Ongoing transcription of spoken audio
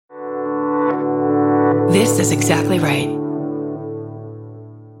This is exactly right.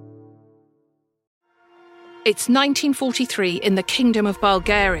 It's 1943 in the Kingdom of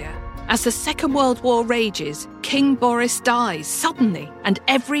Bulgaria. As the Second World War rages, King Boris dies suddenly, and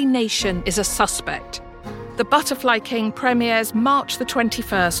every nation is a suspect. The Butterfly King premieres March the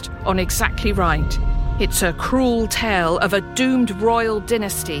 21st on Exactly Right. It's a cruel tale of a doomed royal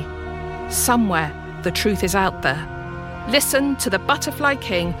dynasty. Somewhere, the truth is out there. Listen to The Butterfly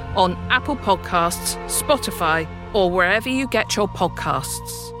King on Apple Podcasts, Spotify, or wherever you get your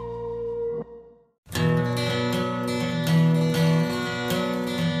podcasts.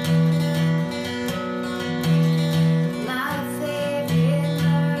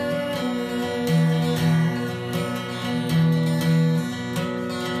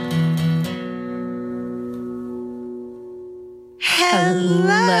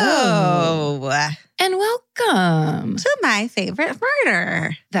 Hello. And welcome To my favorite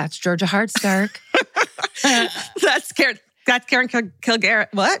murder. That's Georgia Hardstark. That's Karen Kilgariff.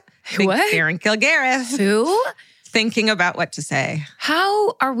 What? What? Karen Kilgariff. Who? Thinking about what to say.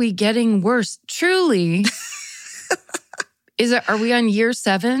 How are we getting worse? Truly. Are we on year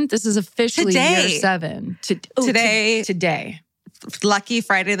 7? This is officially Today. year 7. Today. Lucky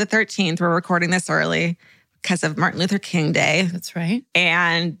Friday the 13th. We're recording this early because of Martin Luther King Day. That's right.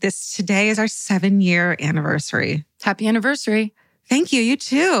 And today is our 7-year anniversary. Happy anniversary. Thank you. You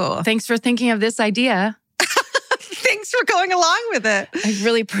too. Thanks for thinking of this idea. Thanks for going along with it. I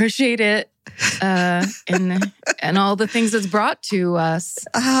really appreciate it. And all the things it's brought to us.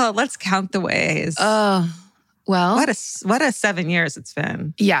 Oh, let's count the ways. Oh, well. What a 7 years it's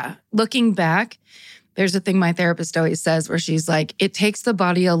been. Yeah. Looking back, there's a thing my therapist always says where she's like, it takes the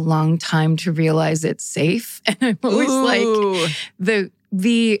body a long time to realize it's safe. And I'm always like,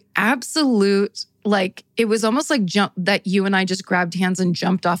 the absolute, like, it was almost like that you and I just grabbed hands and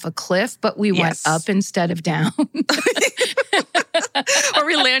jumped off a cliff, but we went up instead of down. Or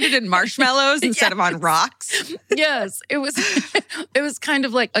we landed in marshmallows instead of on rocks. Yes. It was kind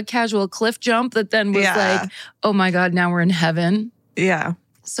of like a casual cliff jump that then was like, oh my God, now we're in heaven. Yeah.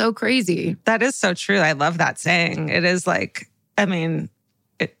 So crazy. That is so true. I love that saying. It is like, I mean,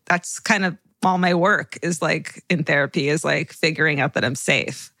 that's kind of all my work is like in therapy is like figuring out that I'm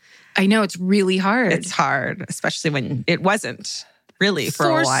safe. I know it's really hard. It's hard, especially when it wasn't really for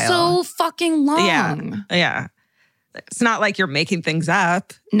a while. So fucking long. Yeah. It's not like you're making things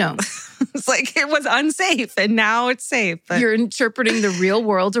up. No. It's like it was unsafe and now it's safe. But you're interpreting the real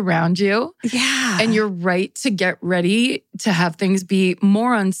world around you. Yeah. And you're right to get ready to have things be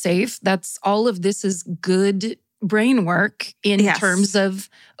more unsafe. That's all of this is good brain work in terms of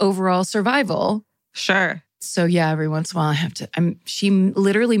overall survival. Sure. So yeah, every once in a while I have to, she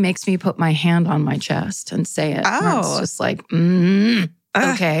literally makes me put my hand on my chest and say it. Oh. It's just like,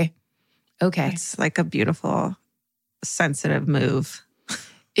 okay. It's like a beautiful, sensitive move.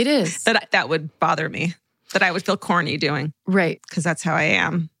 It is. That would bother me. That I would feel corny doing. Right. Because that's how I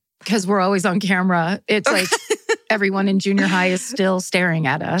am. Because we're always on camera. It's like everyone in junior high is still staring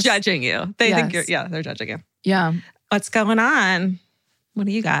at us. Judging you. They think they're judging you. Yeah. What's going on? What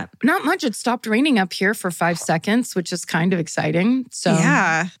do you got? Not much. It stopped raining up here for 5 seconds, which is kind of exciting. So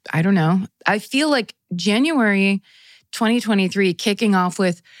yeah. I don't know. I feel like January 2023 kicking off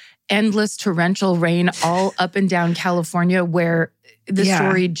with endless torrential rain all up and down California, where the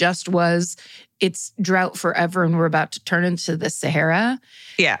story just was it's drought forever and we're about to turn into the Sahara.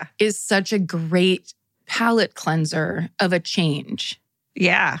 Yeah. Is such a great palate cleanser of a change.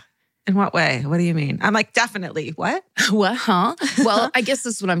 Yeah. In what way? What do you mean? I'm like, definitely. What? What? Huh? Well, I guess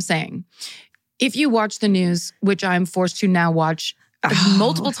this is what I'm saying. If you watch the news, which I'm forced to now watch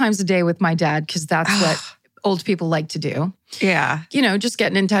multiple times a day with my dad, because that's what old people like to do. Yeah. You know, just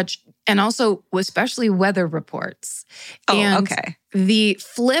getting in touch. And also, especially weather reports. Oh, and okay. The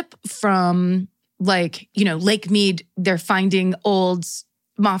flip from like, you know, Lake Mead, they're finding old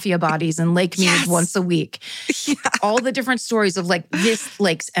mafia bodies in Lake Mead once a week. Yeah. All the different stories of like, this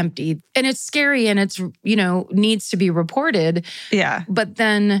lake's empty. And it's scary and it's, you know, needs to be reported. Yeah. But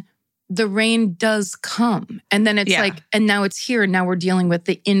then the rain does come. And then it's like, and now it's here. And now we're dealing with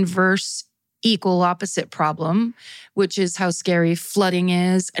the inverse equal opposite problem, which is how scary flooding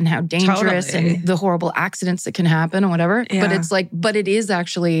is and how dangerous and the horrible accidents that can happen or whatever. Yeah. But it's like, but it is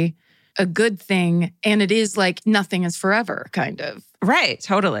actually a good thing. And it is like nothing is forever, kind of. Right,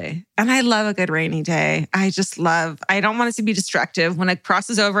 totally. And I love a good rainy day. I don't want it to be destructive. When it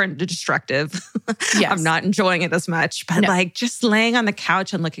crosses over into destructive, I'm not enjoying it as much. But like just laying on the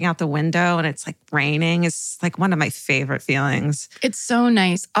couch and looking out the window and it's like raining is like one of my favorite feelings. It's so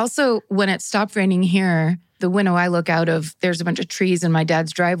nice. Also, when it stopped raining here, the window I look out of, there's a bunch of trees in my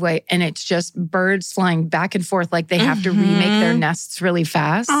dad's driveway, and it's just birds flying back and forth like they have to remake their nests really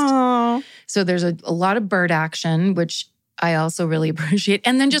fast. Oh. So there's a lot of bird action, which I also really appreciate.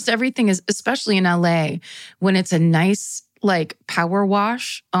 And then just everything is, especially in LA, when it's a nice like power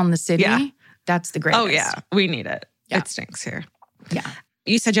wash on the city, that's the greatest. Oh yeah, we need it. Yeah. It stinks here. Yeah.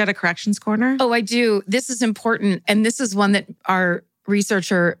 You said you had a corrections corner? Oh, I do. This is important. And this is one that our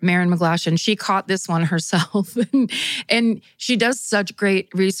researcher, Maren McGlashan, she caught this one herself. And she does such great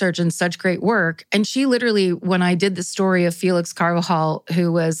research and such great work. And she literally, when I did the story of Felix Carvajal,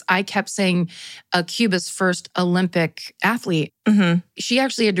 who was, I kept saying, Cuba's first Olympic athlete, she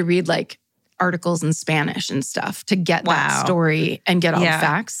actually had to read like articles in Spanish and stuff to get that story and get all the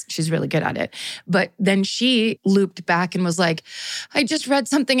facts. She's really good at it. But then she looped back and was like, I just read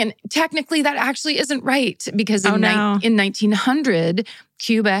something and technically that actually isn't right. Because in 1900,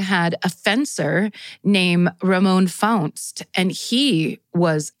 Cuba had a fencer named Ramon Faunst, and he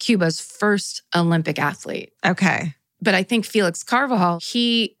was Cuba's first Olympic athlete. Okay. But I think Felix Carvajal,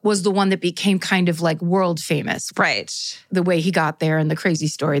 he was the one that became kind of like world famous. Right. The way he got there and the crazy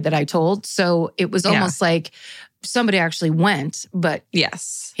story that I told. So it was almost like somebody actually went, but he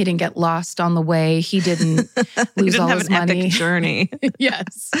didn't get lost on the way. He didn't lose all his money. Epic journey.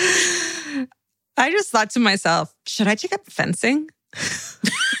 Yes. I just thought to myself, should I take up fencing?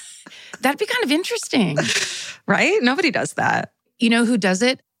 That'd be kind of interesting. Right? Nobody does that. You know who does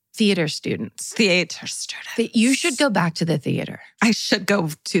it? Theater students. Theater students. You should go back to the theater. I should go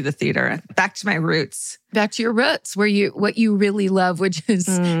to the theater. Back to my roots. Back to your roots, where what you really love, which is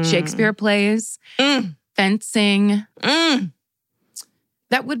Shakespeare plays, fencing.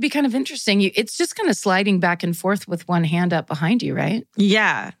 That would be kind of interesting. It's just kind of sliding back and forth with one hand up behind you, right?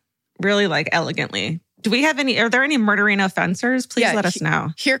 Yeah. Really like elegantly. Are there any murderino fencers? Please let us know.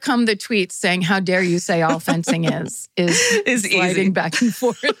 Here come the tweets saying, how dare you say all fencing is sliding easy. back and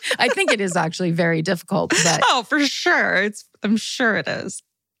forth. I think it is actually very difficult. But oh, for sure. I'm sure it is.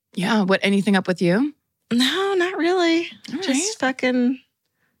 Yeah. Anything up with you? No, not really. All Just fucking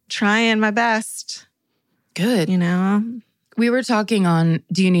trying my best. Good. You know? We were talking on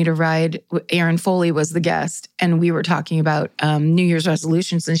Do You Need a Ride? Erin Foley was the guest, and we were talking about New Year's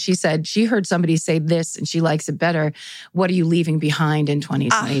resolutions. And she said she heard somebody say this and she likes it better. What are you leaving behind in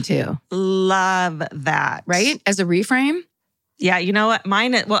 2022? Love that. Right? As a reframe? Yeah, you know what?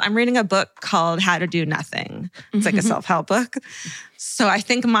 I'm reading a book called How to Do Nothing. It's like a self-help book. So I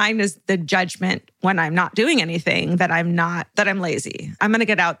think mine is the judgment when I'm not doing anything that I'm lazy. I'm going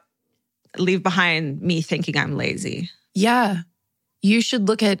to leave behind me thinking I'm lazy. Yeah. You should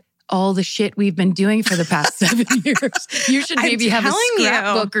look at all the shit we've been doing for the past 7 years. You should maybe have a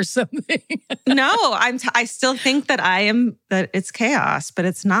scrapbook or something. No, I still think that it's chaos, but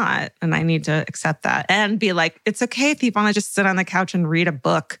it's not. And I need to accept that and be like, it's okay if you want to just sit on the couch and read a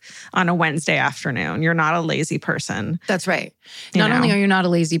book on a Wednesday afternoon. You're not a lazy person. That's right. Not only are you not a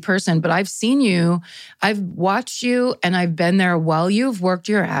lazy person, but I've seen you, I've watched you, and I've been there while you've worked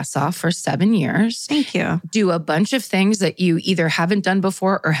your ass off for 7 years. Thank you. Do a bunch of things that you either haven't done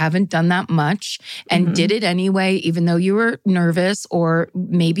before or haven't done that much and did it anyway, even though you were nervous or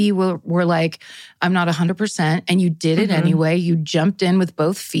maybe were like, I'm not 100%, and you did it anyway. You jumped in with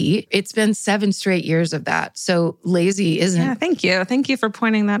both feet. It's been 7 straight years of that. So lazy isn't. Yeah, thank you. Thank you for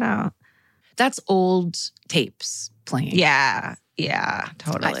pointing that out. That's old tapes playing. Yeah,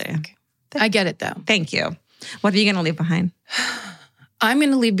 totally. I get it though. Thank you. What are you going to leave behind? I'm going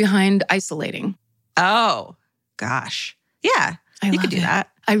to leave behind isolating. Oh, gosh. Yeah, you could do that.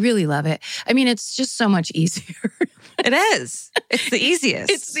 I really love it. I mean, it's just so much easier. It is. It's the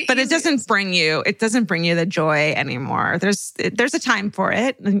easiest. But it doesn't bring you the joy anymore. There's a time for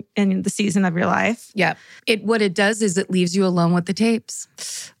it in the season of your life. Yeah. What it does is it leaves you alone with the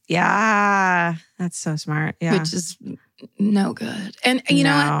tapes. Yeah. That's so smart. Yeah. Which is no good. And you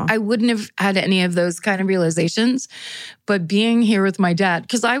know what? I wouldn't have had any of those kind of realizations, but being here with my dad,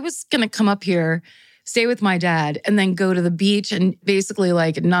 because I was going to come up here, stay with my dad, and then go to the beach and basically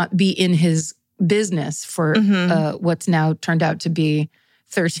like not be in his business for what's now turned out to be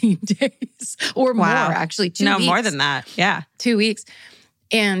 13 days or more, actually 2 weeks. No, more than that. Yeah. 2 weeks.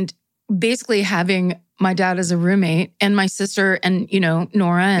 And basically having my dad as a roommate and my sister and,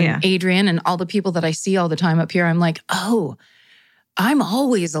 Nora and Adrian and all the people that I see all the time up here, I'm like, oh, I'm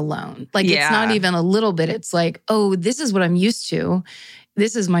always alone. Like it's not even a little bit. It's like, oh, this is what I'm used to.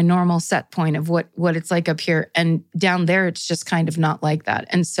 This is my normal set point of what it's like up here. And down there, it's just kind of not like that.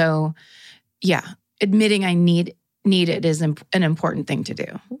 And so, admitting I need needed is an important thing to do.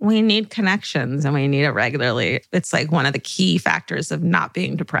 We need connections and we need it regularly. It's like one of the key factors of not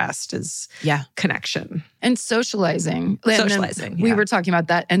being depressed is connection. And socializing. We were talking about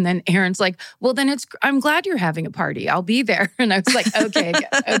that. And then Aaron's like, well, then I'm glad you're having a party. I'll be there. And I was like, okay,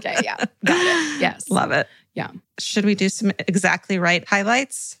 yeah, got it. Yes. Love it. Yeah. Should we do some Exactly Right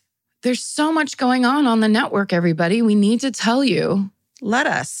highlights? There's so much going on the network, everybody. We need to tell you. Let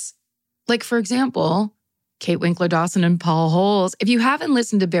us. Like, for example, Kate Winkler-Dawson and Paul Holes. If you haven't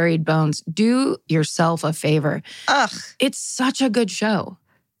listened to Buried Bones, do yourself a favor. Ugh. It's such a good show.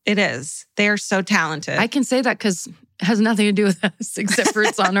 It is. They are so talented. I can say that because it has nothing to do with us except for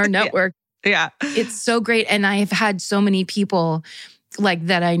it's on our network. Yeah. It's so great. And I've had so many people like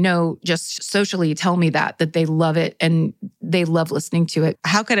that I know just socially tell me that they love it and they love listening to it.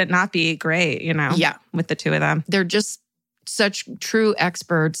 How could it not be great, Yeah. with the two of them? They're just such true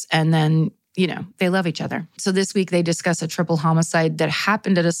experts. And then they love each other. So this week they discuss a triple homicide that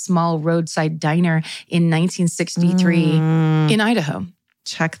happened at a small roadside diner in 1963 in Idaho.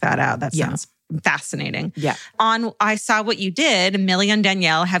 Check that out. That sounds fascinating. Yeah. On I Saw What You Did, Millie and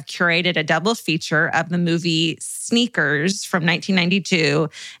Danielle have curated a double feature of the movie Sneakers from 1992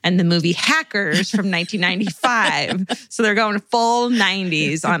 and the movie Hackers from 1995. So they're going full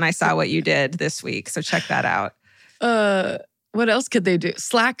 90s on I Saw What You Did this week. So check that out. What else could they do?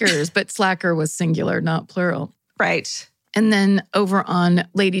 Slackers, but slacker was singular, not plural. Right. And then over on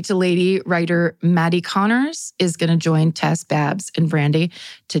Lady to Lady, writer Maddie Connors is going to join Tess, Babs, and Brandy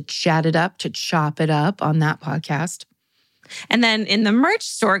to chat it up, to chop it up on that podcast. And then in the merch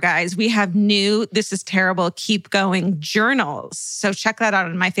store, guys, we have new This Is Terrible, Keep Going journals. So check that out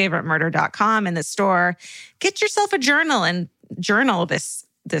on myfavoritemurder.com in the store. Get yourself a journal and journal this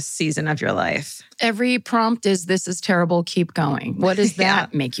season of your life. Every prompt is This Is Terrible, Keep Going. What does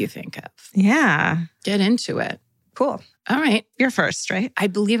that make you think of? Yeah. Get into it. Cool. All right. You're first, right? I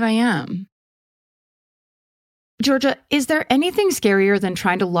believe I am. Georgia, is there anything scarier than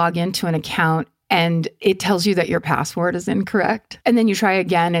trying to log into an account and it tells you that your password is incorrect? And then you try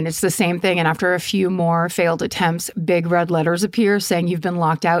again and it's the same thing. And after a few more failed attempts, big red letters appear saying you've been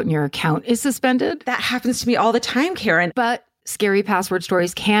locked out and your account is suspended? That happens to me all the time, Karen. But scary password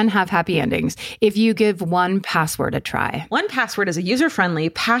stories can have happy endings if you give 1Password a try. 1Password is a user-friendly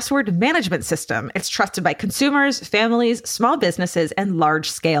password management system. It's trusted by consumers, families, small businesses, and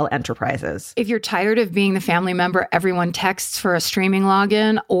large-scale enterprises. If you're tired of being the family member everyone texts for a streaming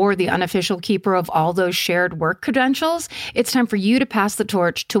login or the unofficial keeper of all those shared work credentials, it's time for you to pass the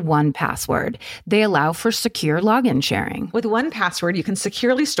torch to 1Password. They allow for secure login sharing. With 1Password, you can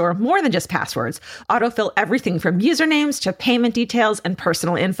securely store more than just passwords, autofill everything from usernames to payment details and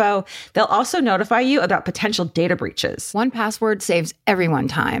personal info. They'll also notify you about potential data breaches. 1Password saves everyone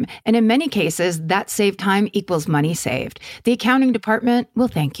time. And in many cases, that saved time equals money saved. The accounting department will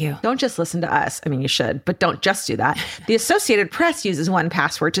thank you. Don't just listen to us. I mean, you should, but don't just do that. The Associated Press uses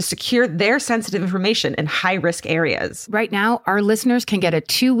 1Password to secure their sensitive information in high-risk areas. Right now, our listeners can get a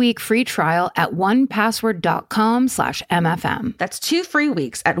 2-week free trial at 1password.com/MFM. That's 2 free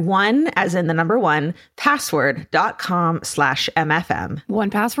weeks at 1, as in the number 1, password.com/MFM.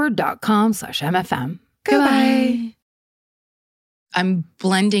 1password.com/MFM. Goodbye. I'm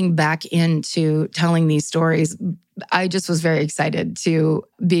blending back into telling these stories. I just was very excited to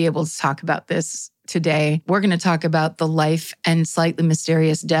be able to talk about this today. We're going to talk about the life and slightly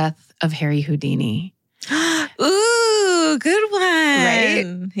mysterious death of Harry Houdini. Ooh, good one.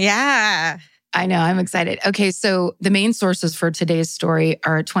 Right? Yeah. I know, I'm excited. Okay, so the main sources for today's story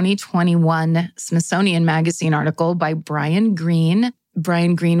are a 2021 Smithsonian Magazine article by Brian Greene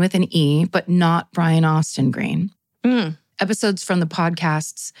with an E, but not Brian Austin Green. Episodes from the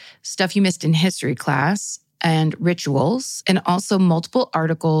podcasts Stuff You Missed in History Class and Rituals, and also multiple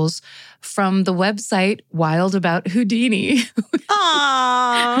articles from the website Wild About Houdini.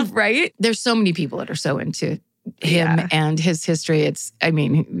 Aww. Right? There's so many people that are so into him and his history.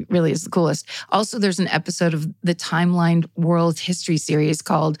 He really is the coolest. Also, there's an episode of the Timeline World History series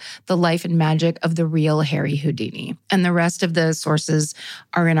called The Life and Magic of the Real Harry Houdini. And the rest of the sources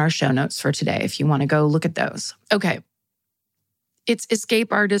are in our show notes for today if you want to go look at those. Okay. It's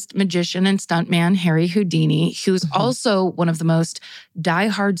escape artist, magician, and stuntman Harry Houdini, who's also one of the most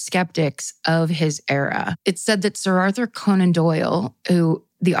diehard skeptics of his era. It's said that Sir Arthur Conan Doyle,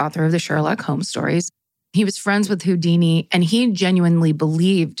 the author of the Sherlock Holmes stories, he was friends with Houdini, and he genuinely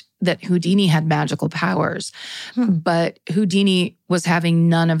believed that Houdini had magical powers. But Houdini was having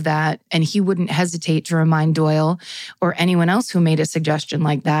none of that, and he wouldn't hesitate to remind Doyle or anyone else who made a suggestion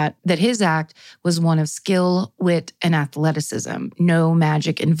like that his act was one of skill, wit, and athleticism. No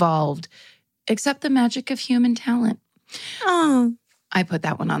magic involved, Accept the magic of human talent. Oh. I put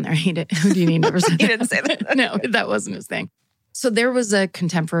that one on there. Houdini never said that. He didn't say that. No, that wasn't his thing. So there was a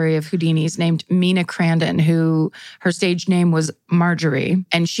contemporary of Houdini's named Mina Crandon, who her stage name was Marjorie,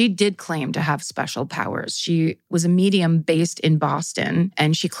 and she did claim to have special powers. She was a medium based in Boston,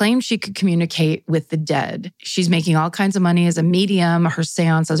 and she claimed she could communicate with the dead. She's making all kinds of money as a medium. Her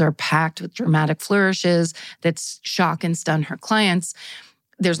seances are packed with dramatic flourishes that shock and stun her clients.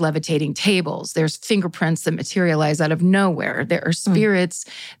 There's levitating tables. There's fingerprints that materialize out of nowhere. There are spirits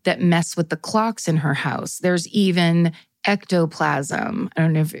that mess with the clocks in her house. There's even ectoplasm. I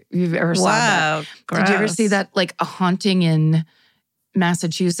don't know if you've ever saw that. Gross. Did you ever see that? Like a haunting in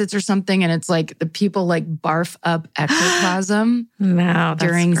Massachusetts or something, and it's like the people like barf up ectoplasm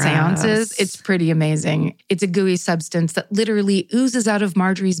during seances. It's pretty amazing. It's a gooey substance that literally oozes out of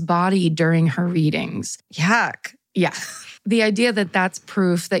Marjorie's body during her readings. Yuck. Yeah. The idea that that's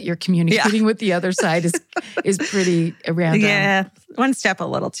proof that you're communicating with the other side is pretty random. Yeah, one step a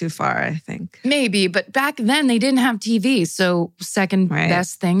little too far, I think. Maybe, but back then they didn't have TV, so second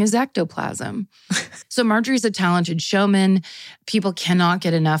best thing is ectoplasm. So Marjorie's a talented showman. People cannot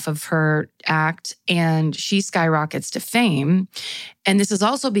get enough of her act, and she skyrockets to fame. And this is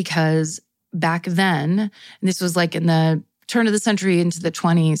also because back then, and this was like in the turn of the century into the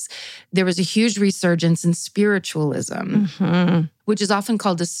 20s, there was a huge resurgence in spiritualism, which is often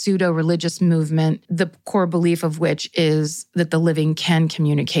called a pseudo-religious movement, the core belief of which is that the living can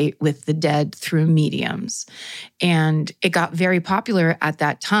communicate with the dead through mediums. And it got very popular at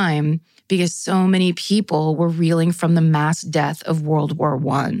that time because so many people were reeling from the mass death of World War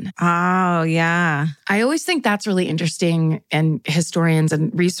I. Oh, yeah. I always think that's really interesting, and historians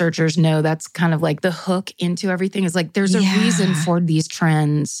and researchers know that's kind of like the hook into everything is like there's a reason for these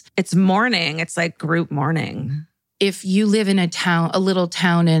trends. It's mourning. It's like group mourning. If you live in a little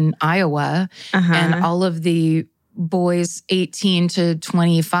town in Iowa, and all of the boys 18 to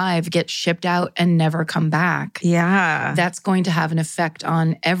 25 get shipped out and never come back. Yeah. That's going to have an effect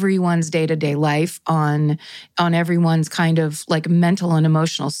on everyone's day-to-day life, on everyone's kind of like mental and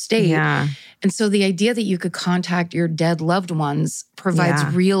emotional state. Yeah. And so the idea that you could contact your dead loved ones provides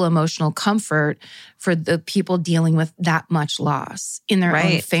real emotional comfort for the people dealing with that much loss in their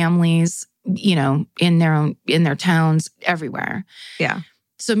own families, you know, in their towns, everywhere. Yeah.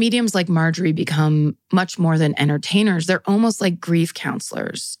 So mediums like Marjorie become much more than entertainers. They're almost like grief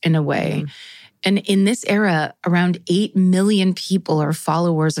counselors in a way. And in this era, around 8 million people are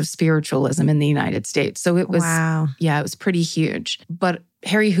followers of spiritualism in the United States. So it was, it was pretty huge. But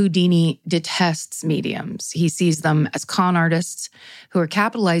Harry Houdini detests mediums. He sees them as con artists who are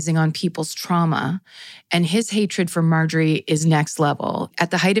capitalizing on people's trauma. And his hatred for Marjorie is next level. At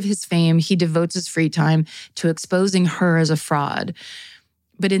the height of his fame, he devotes his free time to exposing her as a fraud.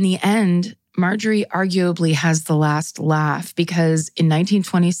 But in the end, Marjorie arguably has the last laugh because in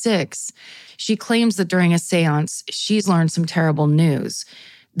 1926, she claims that during a seance, she's learned some terrible news,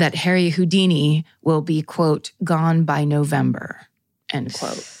 that Harry Houdini will be, quote, gone by November, end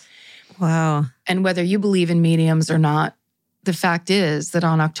quote. Wow. And whether you believe in mediums or not, the fact is that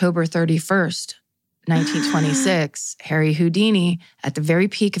on October 31st, 1926, Harry Houdini, at the very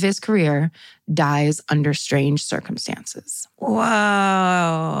peak of his career, dies under strange circumstances.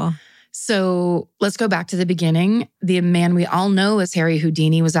 Wow. So let's go back to the beginning. The man we all know as Harry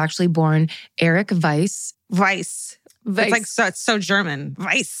Houdini was actually born Erich Weiss. Weiss. It's like it's so German.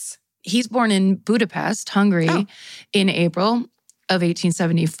 Weiss. He's born in Budapest, Hungary, in April of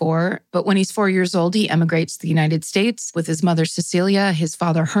 1874. But when he's 4 years old, he emigrates to the United States with his mother, Cecilia, his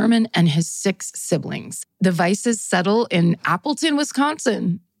father, Herman, and his 6 siblings. The Weisses settle in Appleton,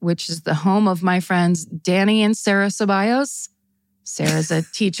 Wisconsin, which is the home of my friends Danny and Sarah Ceballos. Sarah's a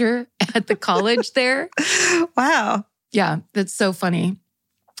teacher at the college there. Wow. Yeah, that's so funny.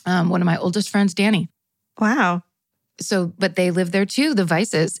 One of my oldest friends, Danny. Wow. So, but they live there too, the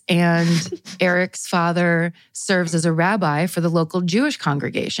Weisses. And Eric's father serves as a rabbi for the local Jewish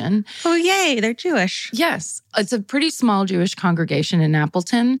congregation. Oh, yay, they're Jewish. Yes. It's a pretty small Jewish congregation in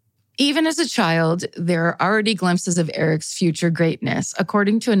Appleton. Even as a child, there are already glimpses of Eric's future greatness.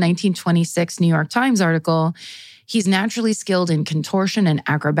 According to a 1926 New York Times article, he's naturally skilled in contortion and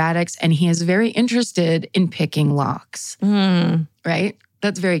acrobatics, and he is very interested in picking locks. Right?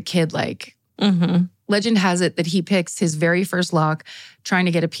 That's very kid-like. Legend has it that he picks his very first lock trying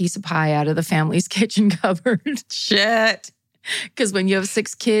to get a piece of pie out of the family's kitchen cupboard. Shit. Because when you have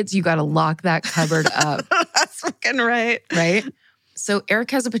 6 kids, you got to lock that cupboard up. That's fucking right. Right? So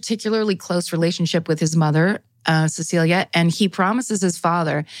Eric has a particularly close relationship with his mother, Cecilia, and he promises his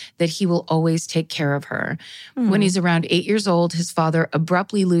father that he will always take care of her. When he's around 8 years old, his father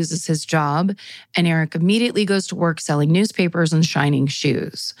abruptly loses his job, and Eric immediately goes to work selling newspapers and shining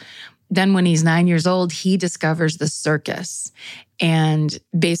shoes. Then when he's 9 years old, he discovers the circus. And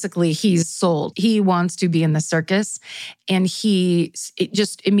basically, he's sold. He wants to be in the circus. And he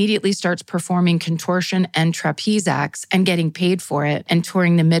just immediately starts performing contortion and trapeze acts and getting paid for it and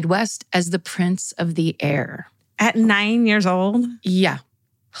touring the Midwest as the Prince of the Air. At 9 years old? Yeah.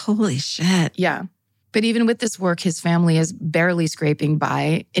 Holy shit. Yeah. But even with this work, his family is barely scraping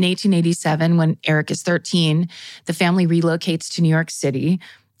by. In 1887, when Eric is 13, the family relocates to New York City.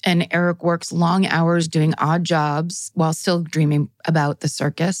 And Eric works long hours doing odd jobs while still dreaming about the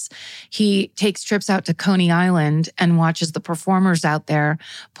circus. He takes trips out to Coney Island and watches the performers out there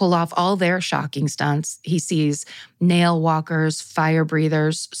pull off all their shocking stunts. He sees nail walkers, fire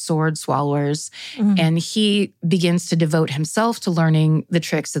breathers, sword swallowers, and he begins to devote himself to learning the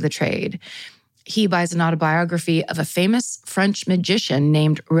tricks of the trade. He buys an autobiography of a famous French magician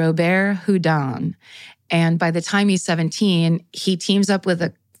named Robert Houdin. And by the time he's 17, he teams up with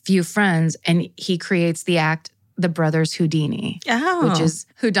a few friends, and he creates the act, The Brothers Houdini, which is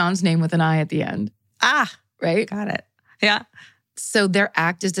Houdin's name with an I at the end. Right? Got it. Yeah. So their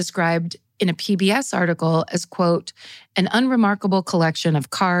act is described in a PBS article as, quote, an unremarkable collection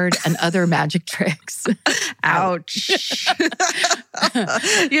of card and other magic tricks. Ouch.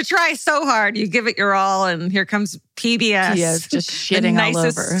 You try so hard, you give it your all, and here comes PBS. Yes, just shitting all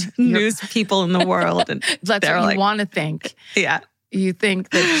over. The nicest news people in the world. And that's what you want to think. Yeah. You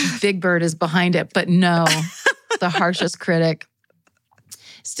think that Big Bird is behind it, but no, the harshest critic.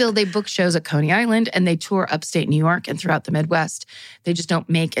 Still, they book shows at Coney Island and they tour upstate New York and throughout the Midwest. They just don't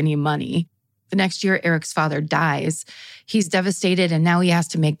make any money. The next year, Eric's father dies. He's devastated, and now he has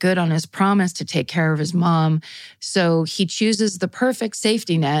to make good on his promise to take care of his mom. So he chooses the perfect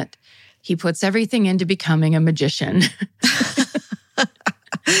safety net. He puts everything into becoming a magician.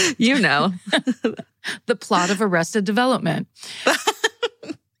 You know. The plot of Arrested Development.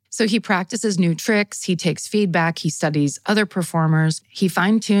 So he practices new tricks, he takes feedback, he studies other performers, he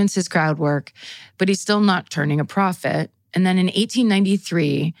fine-tunes his crowd work, but he's still not turning a profit. And then in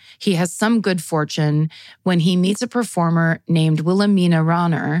 1893, he has some good fortune when he meets a performer named Wilhelmina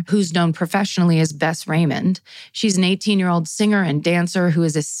Ronner, who's known professionally as Bess Raymond. She's an 18-year-old singer and dancer who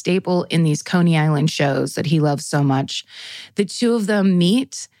is a staple in these Coney Island shows that he loves so much. The two of them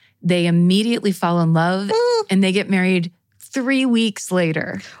meet, they immediately fall in love, and they get married 3 weeks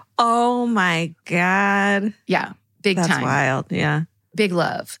later. Oh my God. Yeah, big time. That's wild, yeah. Big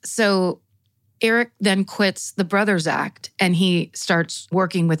love. So Eric then quits the Brothers Act and he starts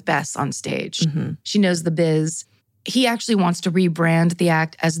working with Bess on stage. She knows the biz. He actually wants to rebrand the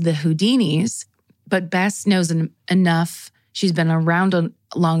act as the Houdinis, but Bess knows enough. She's been around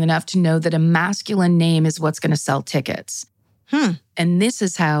long enough to know that a masculine name is what's going to sell tickets. And this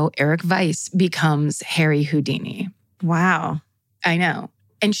is how Eric Weiss becomes Harry Houdini. Wow. I know.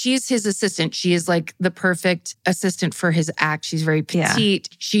 And she's his assistant. She is like the perfect assistant for his act. She's very petite.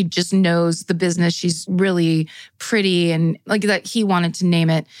 Yeah. She just knows the business. She's really pretty. And like that, he wanted to name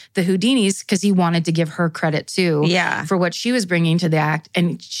it the Houdinis because he wanted to give her credit too for what she was bringing to the act.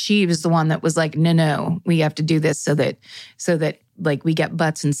 And she was the one that was like, no, we have to do this so that like we get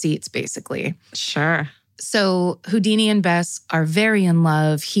butts and seats, basically. Sure. So Houdini and Bess are very in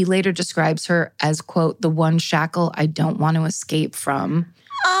love. He later describes her as, quote, the one shackle I don't want to escape from.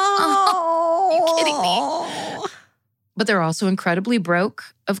 Oh, are you kidding me? But they're also incredibly broke.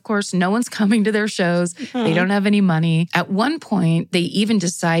 Of course, no one's coming to their shows. They don't have any money. At one point, they even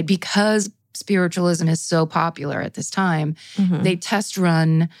decide, because spiritualism is so popular at this time, they test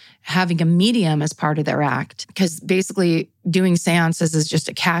run having a medium as part of their act. Because basically doing seances is just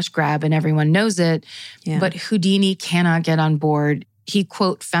a cash grab and everyone knows it. Yeah. But Houdini cannot get on board. He,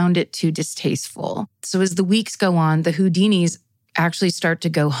 quote, found it too distasteful. So as the weeks go on, the Houdinis actually start to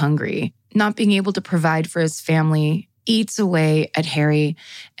go hungry. Not being able to provide for his family eats away at Harry.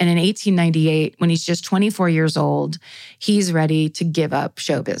 And in 1898, when he's just 24 years old, he's ready to give up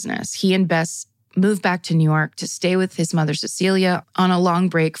show business. He and Bess move back to New York to stay with his mother, Cecilia, on a long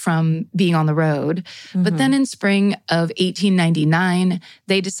break from being on the road. But then in spring of 1899,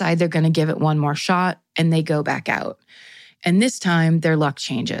 they decide they're going to give it one more shot, and they go back out. And this time, their luck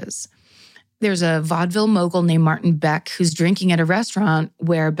changes. There's a vaudeville mogul named Martin Beck who's drinking at a restaurant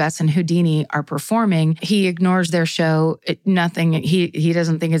where Bess and Houdini are performing. He ignores their show. He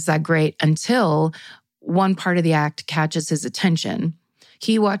doesn't think it's that great until one part of the act catches his attention.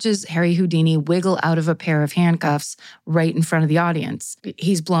 He watches Harry Houdini wiggle out of a pair of handcuffs right in front of the audience.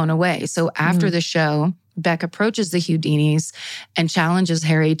 He's blown away. So after the show, Beck approaches the Houdinis and challenges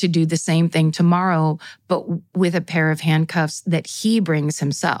Harry to do the same thing tomorrow, but with a pair of handcuffs that he brings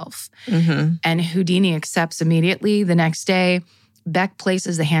himself. And Houdini accepts immediately. The next day, Beck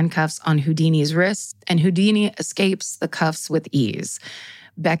places the handcuffs on Houdini's wrists, and Houdini escapes the cuffs with ease.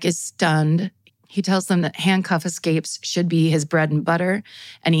 Beck is stunned. He tells them that handcuff escapes should be his bread and butter,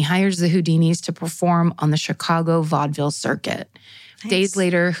 and he hires the Houdinis to perform on the Chicago vaudeville circuit. Nice. Days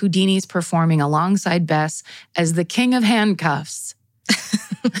later, Houdini's performing alongside Bess as the King of Handcuffs.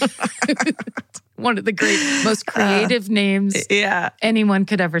 One of the most creative names anyone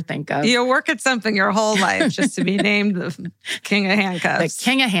could ever think of. You work at something your whole life just to be named the King of Handcuffs. The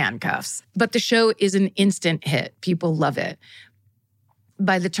King of Handcuffs. But the show is an instant hit. People love it.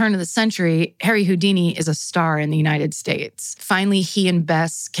 By the turn of the century, Harry Houdini is a star in the United States. Finally, he and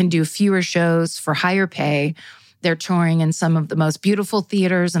Bess can do fewer shows for higher pay. They're touring in some of the most beautiful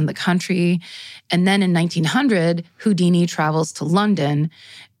theaters in the country. And then in 1900, Houdini travels to London.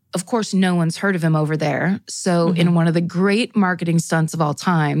 Of course, no one's heard of him over there. So in one of the great marketing stunts of all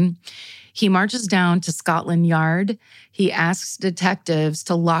time, he marches down to Scotland Yard. He asks detectives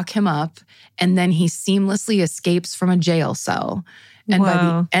to lock him up, and then he seamlessly escapes from a jail cell. And by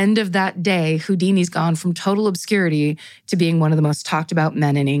the end of that day, Houdini's gone from total obscurity to being one of the most talked about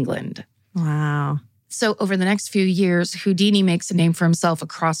men in England. Wow. So over the next few years, Houdini makes a name for himself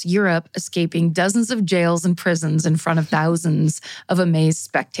across Europe, escaping dozens of jails and prisons in front of thousands of amazed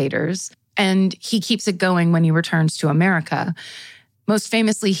spectators. And he keeps it going when he returns to America. Most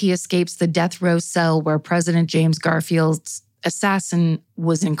famously, he escapes the death row cell where President James Garfield's assassin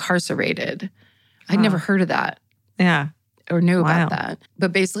was incarcerated. I'd never heard of that. Yeah. Or knew about that.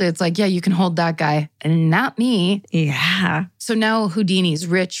 But basically, it's like, yeah, you can hold that guy and not me. Yeah. So now Houdini's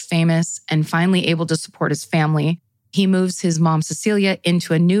rich, famous, and finally able to support his family. He moves his mom, Cecilia,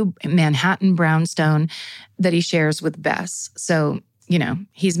 into a new Manhattan brownstone that he shares with Bess. So, you know,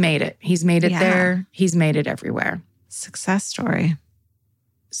 he's made it. He's made it there. He's made it everywhere. Success story.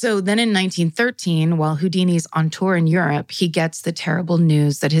 So then in 1913, while Houdini's on tour in Europe, he gets the terrible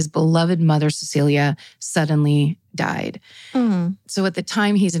news that his beloved mother, Cecilia, suddenly died. So at the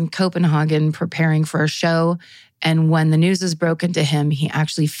time, he's in Copenhagen preparing for a show. And when the news is broken to him, he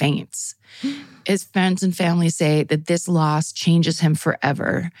actually faints. His friends and family say that this loss changes him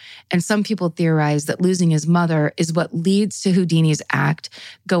forever. And some people theorize that losing his mother is what leads to Houdini's act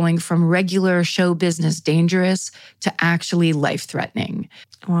going from regular show business dangerous to actually life-threatening.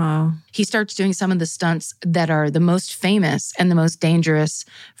 Wow. He starts doing some of the stunts that are the most famous and the most dangerous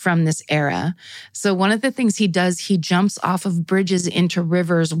from this era. So one of the things he does, he jumps off of bridges into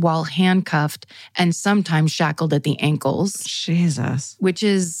rivers while handcuffed and sometimes shackled at the ankles. Jesus. Which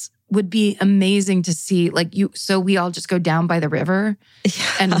would be amazing to see. So we all just go down by the river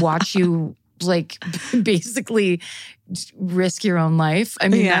and watch you basically risk your own life. I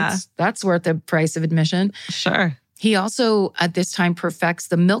mean, that's worth the price of admission. Sure. He also, at this time, perfects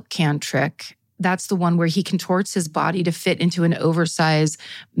the milk can trick. That's the one where he contorts his body to fit into an oversized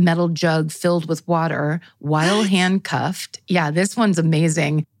metal jug filled with water while handcuffed. Yeah, this one's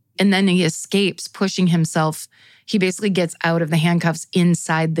amazing. And then he escapes, pushing himself. He basically gets out of the handcuffs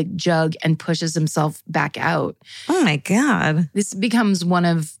inside the jug and pushes himself back out. Oh my God. This becomes one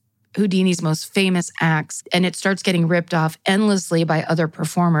of Houdini's most famous acts, and it starts getting ripped off endlessly by other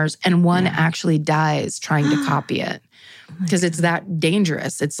performers, and one actually dies trying to copy it because it's that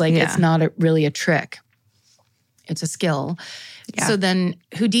dangerous. It's it's not really a trick. It's a skill. Yeah. So then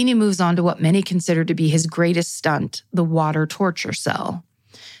Houdini moves on to what many consider to be his greatest stunt, the water torture cell.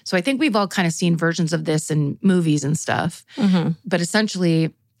 So I think we've all kind of seen versions of this in movies and stuff. But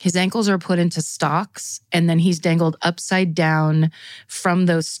essentially, his ankles are put into stocks, and then he's dangled upside down from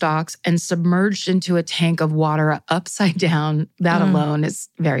those stocks and submerged into a tank of water upside down. That alone is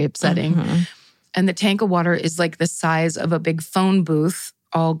very upsetting. And the tank of water is like the size of a big phone booth,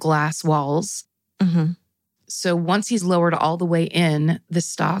 all glass walls. So once he's lowered all the way in, the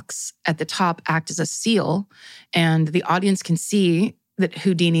stocks at the top act as a seal, and the audience can see that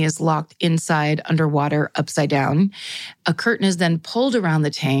Houdini is locked inside underwater upside down. A curtain is then pulled around the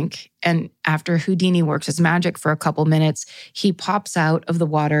tank, and after Houdini works his magic for a couple minutes, he pops out of the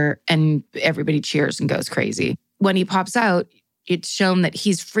water and everybody cheers and goes crazy. When he pops out, it's shown that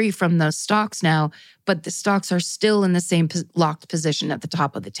he's free from those stocks now, but the stocks are still in the same locked position at the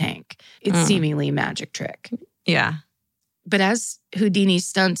top of the tank. It's seemingly a magic trick. Yeah. But as Houdini's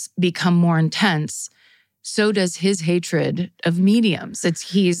stunts become more intense, so does his hatred of mediums.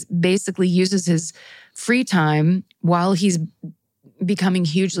 He's basically uses his free time while he's becoming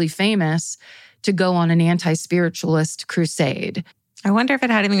hugely famous to go on an anti-spiritualist crusade. I wonder if it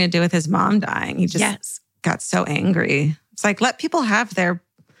had anything to do with his mom dying. He just got so angry. It's like, let people have their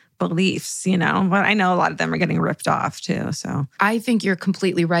beliefs, you know? But I know a lot of them are getting ripped off too, so. I think you're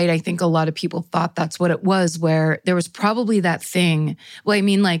completely right. I think a lot of people thought that's what it was, where there was probably that thing. Well, I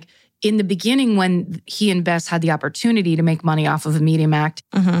mean, like, in the beginning, when he and Bess had the opportunity to make money off of a Medium Act,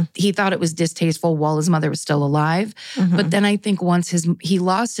 he thought it was distasteful while his mother was still alive. But then I think once he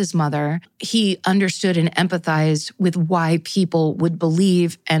lost his mother, he understood and empathized with why people would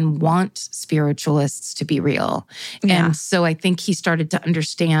believe and want spiritualists to be real. Yeah. And so I think he started to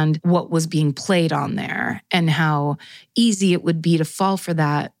understand what was being played on there and how easy it would be to fall for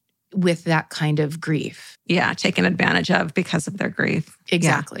that with that kind of grief. Yeah, taken advantage of because of their grief.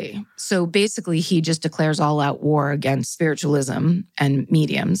 Exactly. Yeah. So basically, he just declares all-out war against spiritualism and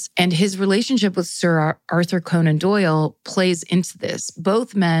mediums. And his relationship with Sir Arthur Conan Doyle plays into this.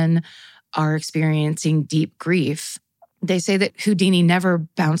 Both men are experiencing deep grief. They say that Houdini never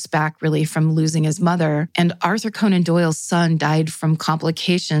bounced back really from losing his mother. And Arthur Conan Doyle's son died from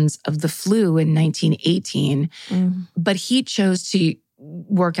complications of the flu in 1918. But he chose to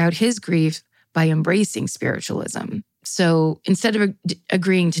work out his grief by embracing spiritualism. So instead of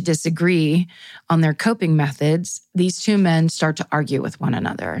agreeing to disagree on their coping methods, these two men start to argue with one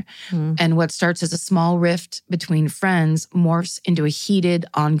another. And what starts as a small rift between friends morphs into a heated,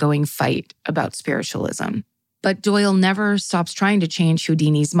 ongoing fight about spiritualism. But Doyle never stops trying to change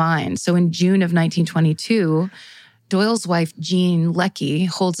Houdini's mind. So in June of 1922, Doyle's wife, Jean Leckie,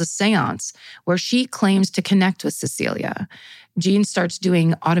 holds a seance where she claims to connect with Cecilia. Jean starts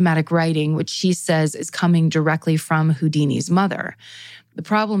doing automatic writing, which she says is coming directly from Houdini's mother. The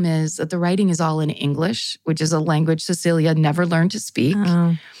problem is that the writing is all in English, which is a language Cecilia never learned to speak.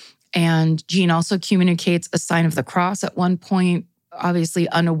 And Jean also communicates a sign of the cross at one point, obviously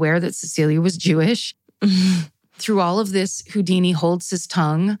unaware that Cecilia was Jewish. Through all of this, Houdini holds his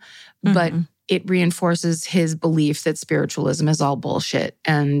tongue, but it reinforces his belief that spiritualism is all bullshit.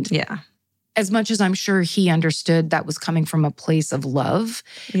 And as much as I'm sure he understood that was coming from a place of love,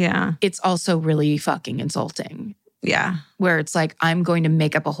 it's also really fucking insulting. Yeah. Where it's like, I'm going to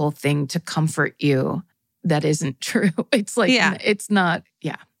make up a whole thing to comfort you that isn't true. It's like, it's not,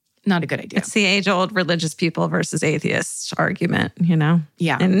 not a good idea. It's the age-old religious people versus atheists argument, you know?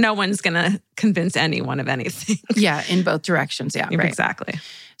 Yeah. And no one's going to convince anyone of anything. In both directions. Yeah, right. Exactly.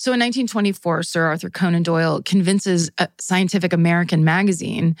 So in 1924, Sir Arthur Conan Doyle convinces Scientific American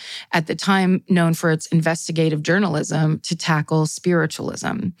magazine, at the time known for its investigative journalism, to tackle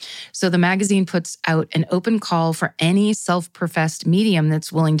spiritualism. So the magazine puts out an open call for any self-professed medium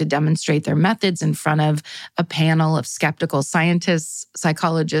that's willing to demonstrate their methods in front of a panel of skeptical scientists,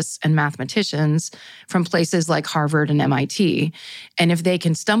 psychologists, and mathematicians from places like Harvard and MIT. And if they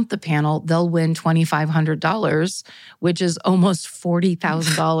can stump the panel, they'll win $2,500, which is almost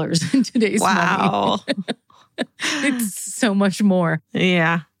 $40,000 in today's money. It's so much more.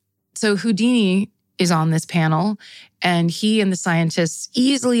 Yeah. So Houdini is on this panel, and he and the scientists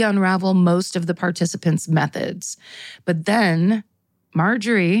easily unravel most of the participants' methods. But then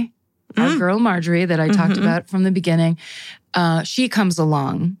Marjorie, our girl Marjorie that I talked about from the beginning, she comes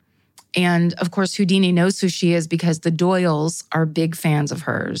along. And of course, Houdini knows who she is because the Doyles are big fans of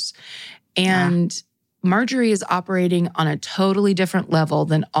hers. And Marjorie is operating on a totally different level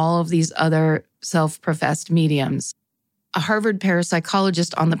than all of these other self-professed mediums. A Harvard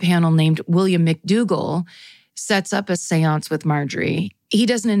parapsychologist on the panel named William McDougall sets up a seance with Marjorie. He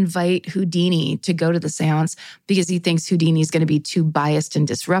doesn't invite Houdini to go to the seance because he thinks Houdini is going to be too biased and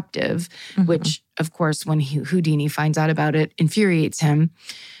disruptive, which, of course, when Houdini finds out about it, infuriates him.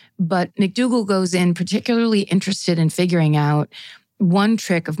 But McDougall goes in particularly interested in figuring out one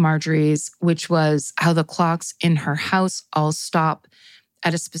trick of Marjorie's, which was how the clocks in her house all stop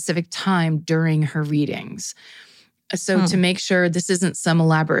at a specific time during her readings. So to make sure this isn't some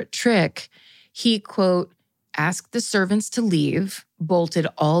elaborate trick, he, quote, asked the servants to leave, bolted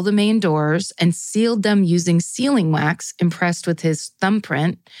all the main doors, and sealed them using sealing wax impressed with his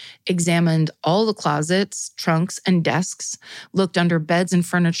thumbprint, examined all the closets, trunks, and desks, looked under beds and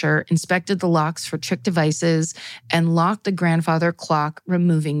furniture, inspected the locks for trick devices, and locked the grandfather clock,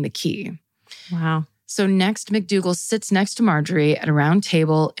 removing the key. Wow. So next, McDougall sits next to Marjorie at a round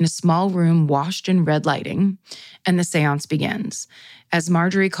table in a small room washed in red lighting, and the seance begins. As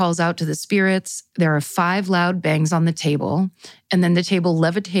Marjorie calls out to the spirits, there are 5 loud bangs on the table, and then the table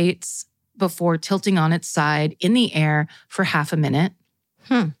levitates before tilting on its side in the air for half a minute.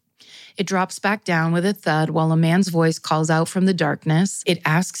 It drops back down with a thud while a man's voice calls out from the darkness. It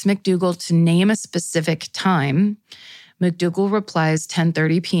asks McDougall to name a specific time. McDougall replies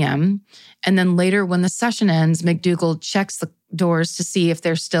 10:30 p.m. And then later, when the session ends, McDougall checks doors to see if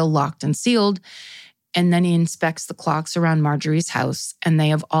they're still locked and sealed. And then he inspects the clocks around Marjorie's house, and they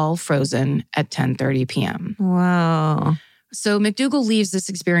have all frozen at 10:30 p.m. Wow. So McDougal leaves this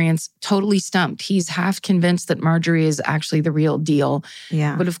experience totally stumped. He's half convinced that Marjorie is actually the real deal.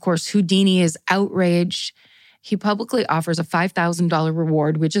 Yeah. But of course, Houdini is outraged. He publicly offers a $5,000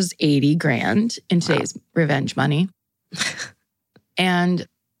 reward, which is $80,000 in today's revenge money. And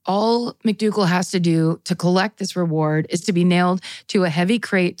all McDougal has to do to collect this reward is to be nailed to a heavy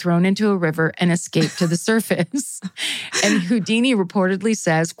crate, thrown into a river, and escape to the surface. And Houdini reportedly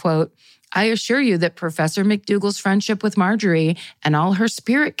says, quote, "I assure you that Professor McDougal's friendship with Marjorie and all her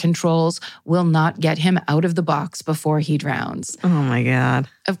spirit controls will not get him out of the box before he drowns." Oh my God.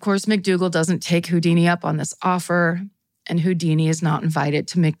 Of course, McDougal doesn't take Houdini up on this offer, and Houdini is not invited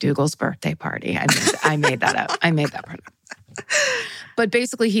to McDougal's birthday party. I made that up. I made that part up. But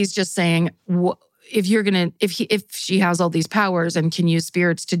basically, he's just saying, if she has all these powers and can use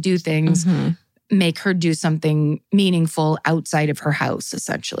spirits to do things, make her do something meaningful outside of her house,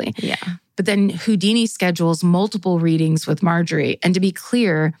 essentially. Yeah. But then Houdini schedules multiple readings with Marjorie. And to be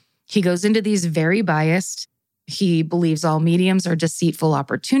clear, he goes into these very biased. He believes all mediums are deceitful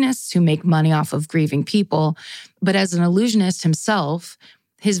opportunists who make money off of grieving people. But as an illusionist himself,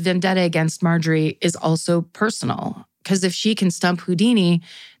 his vendetta against Marjorie is also personal. Because if she can stump Houdini,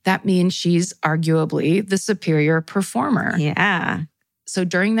 that means she's arguably the superior performer. Yeah. So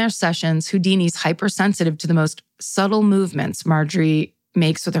during their sessions, Houdini's hypersensitive to the most subtle movements Marjorie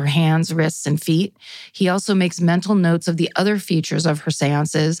makes with her hands, wrists, and feet. He also makes mental notes of the other features of her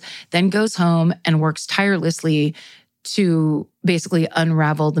seances, then goes home and works tirelessly to basically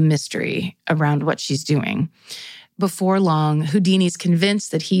unravel the mystery around what she's doing. Before long, Houdini's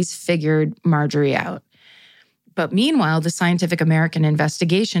convinced that he's figured Marjorie out. But meanwhile, the Scientific American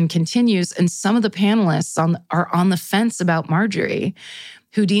investigation continues, and some of the panelists are on the fence about Marjorie.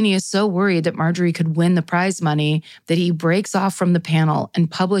 Houdini is so worried that Marjorie could win the prize money that he breaks off from the panel and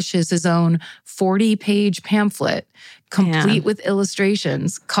publishes his own 40-page pamphlet, complete with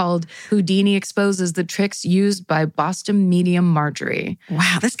illustrations, called Houdini Exposes the Tricks Used by Boston Medium Marjorie.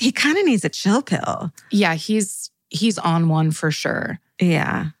 Wow, he kind of needs a chill pill. Yeah, he's on one for sure.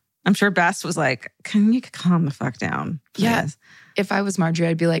 Yeah. I'm sure Bess was like, can you calm the fuck down? Please? Yeah. If I was Marjorie,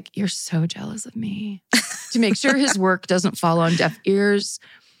 I'd be like, you're so jealous of me. To make sure his work doesn't fall on deaf ears,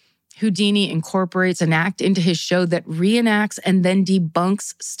 Houdini incorporates an act into his show that reenacts and then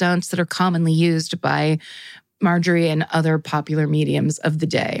debunks stunts that are commonly used by Marjorie and other popular mediums of the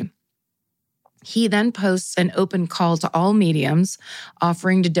day. He then posts an open call to all mediums,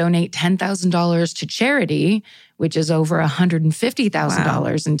 offering to donate $10,000 to charity, which is over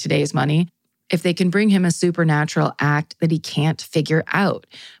 $150,000 in today's money, if they can bring him a supernatural act that he can't figure out.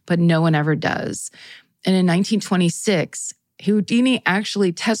 But no one ever does. And in 1926, Houdini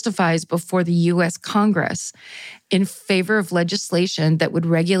actually testifies before the U.S. Congress in favor of legislation that would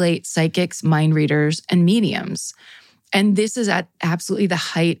regulate psychics, mind readers, and mediums. And this is at absolutely the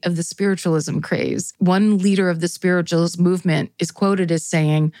height of the spiritualism craze. One leader of the spiritualist movement is quoted as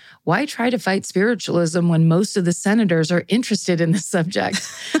saying, "Why try to fight spiritualism when most of the senators are interested in the subject?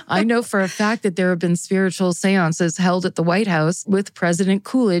 I know for a fact that there have been spiritual seances held at the White House with President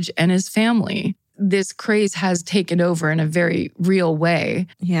Coolidge and his family." This craze has taken over in a very real way.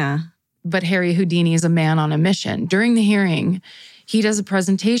 Yeah. But Harry Houdini is a man on a mission. During the hearing, he does a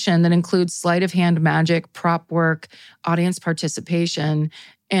presentation that includes sleight of hand magic, prop work, audience participation.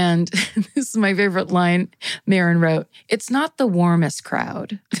 And this is my favorite line Marin wrote, "It's not the warmest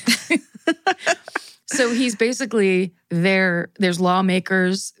crowd." So he's basically there. There's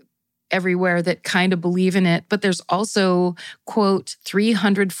lawmakers everywhere that kind of believe in it, but there's also, quote,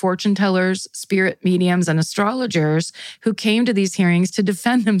 300 fortune tellers, spirit mediums, and astrologers who came to these hearings to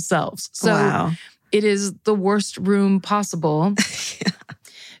defend themselves. So It is the worst room possible.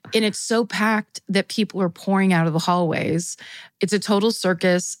 And it's so packed that people are pouring out of the hallways. It's a total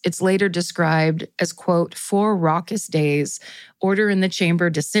circus. It's later described as, quote, 4 raucous days. Order in the chamber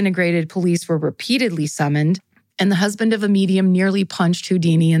disintegrated. Police were repeatedly summoned. And the husband of a medium nearly punched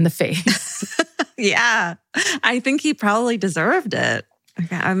Houdini in the face. Yeah. I think he probably deserved it.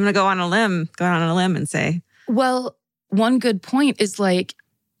 Okay, I'm going to go on a limb and say. Well, one good point is like,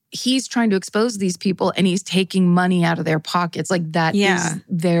 he's trying to expose these people and he's taking money out of their pockets. Like that is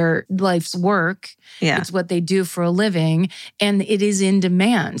their life's work. Yeah. It's what they do for a living and it is in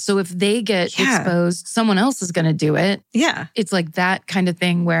demand. So if they get exposed, someone else is going to do it. Yeah. It's like that kind of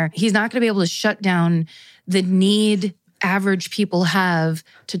thing where he's not going to be able to shut down the need average people have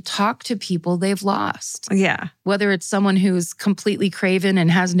to talk to people they've lost. Yeah. Whether it's someone who's completely craven and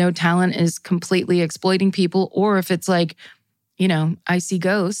has no talent, is completely exploiting people, or if it's like I see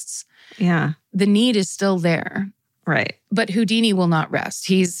ghosts. Yeah. The need is still there. Right. But Houdini will not rest.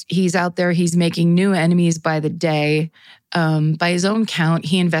 He's out there. He's making new enemies by the day. By his own count,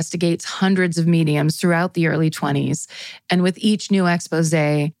 he investigates hundreds of mediums throughout the early 20s. And with each new expose,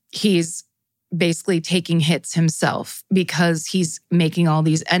 he's basically taking hits himself because he's making all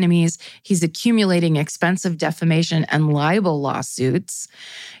these enemies. He's accumulating expensive defamation and libel lawsuits.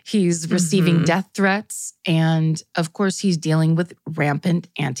 He's receiving death threats. And of course, he's dealing with rampant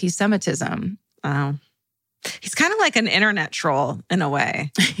anti-Semitism. Wow. He's kind of like an internet troll in a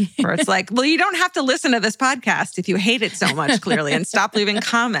way, where it's like, well, you don't have to listen to this podcast if you hate it so much, clearly, and stop leaving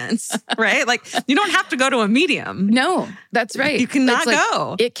comments, right? Like, you don't have to go to a medium. No, that's right. You cannot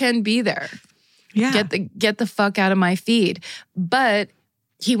go. It can be there. Yeah. Get the fuck out of my feed. But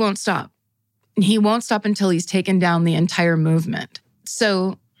he won't stop. He won't stop until he's taken down the entire movement.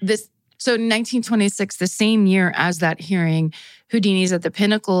 So in 1926, the same year as that hearing, Houdini's at the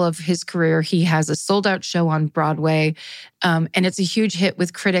pinnacle of his career. He has a sold-out show on Broadway, and it's a huge hit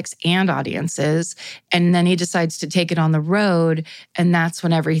with critics and audiences. And then he decides to take it on the road, and that's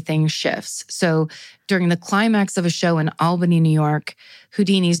when everything shifts. So during the climax of a show in Albany, New York,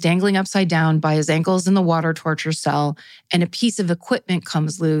 Houdini's dangling upside down by his ankles in the water torture cell, and a piece of equipment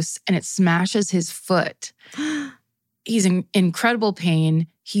comes loose, and it smashes his foot. He's in incredible pain.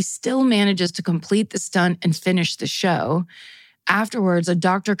 He still manages to complete the stunt and finish the show. Afterwards, a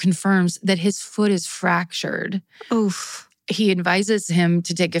doctor confirms that his foot is fractured. Oof. He advises him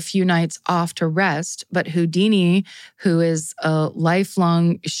to take a few nights off to rest, but Houdini, who is a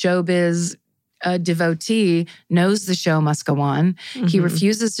lifelong showbiz devotee, knows the show must go on. He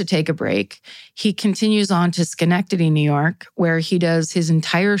refuses to take a break. He continues on to Schenectady, New York, where he does his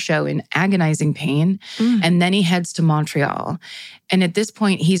entire show in agonizing pain. And then he heads to Montreal. And at this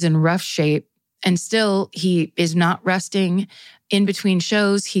point, he's in rough shape. And still, he is not resting. In between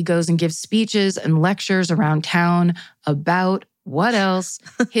shows, he goes and gives speeches and lectures around town about what else?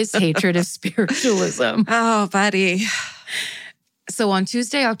 His hatred of spiritualism. Oh, buddy. So on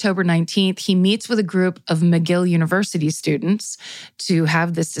Tuesday, October 19th, he meets with a group of McGill University students to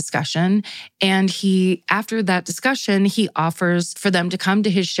have this discussion. And after that discussion, he offers for them to come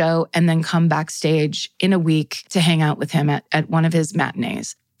to his show and then come backstage in a week to hang out with him at one of his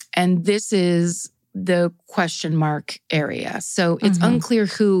matinees. And this is the question mark area. So it's unclear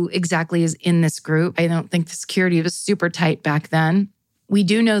who exactly is in this group. I don't think the security was super tight back then. We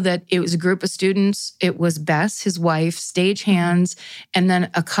do know that it was a group of students. It was Bess, his wife, stagehands, and then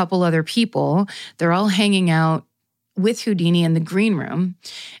a couple other people. They're all hanging out with Houdini in the green room.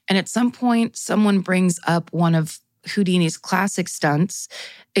 And at some point, someone brings up one of Houdini's classic stunts.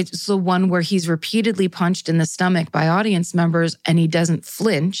 It's the one where he's repeatedly punched in the stomach by audience members and he doesn't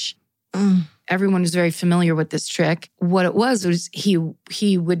flinch. Everyone is very familiar with this trick. What it was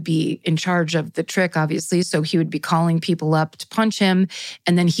he would be in charge of the trick, obviously. So he would be calling people up to punch him,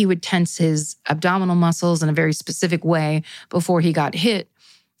 and then he would tense his abdominal muscles in a very specific way before he got hit,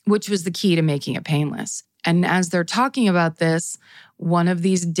 which was the key to making it painless. And as they're talking about this, one of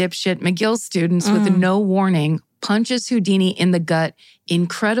these dipshit McGill students with no warning punches Houdini in the gut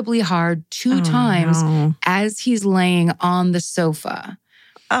incredibly hard 2 times as he's laying on the sofa.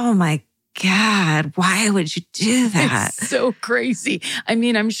 Oh my God, why would you do that? It's so crazy. I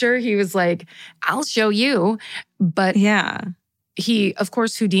mean, I'm sure he was like, I'll show you. But yeah, of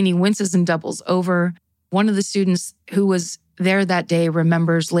course, Houdini winces and doubles over. One of the students who was there that day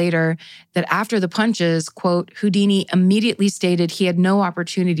remembers later that after the punches, quote, Houdini immediately stated he had no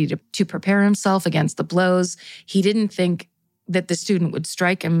opportunity to prepare himself against the blows. He didn't think that the student would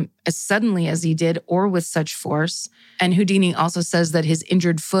strike him as suddenly as he did or with such force. And Houdini also says that his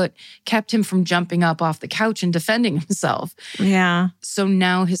injured foot kept him from jumping up off the couch and defending himself. Yeah. So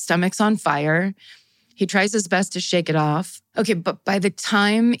now his stomach's on fire. He tries his best to shake it off. Okay, but by the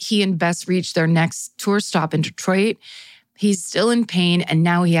time he and Bess reach their next tour stop in Detroit, he's still in pain, and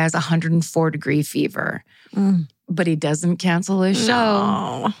now he has 104-degree fever. But he doesn't cancel his show.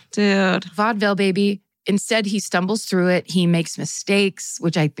 No, dude. Vaudeville, baby. Instead, he stumbles through it. He makes mistakes,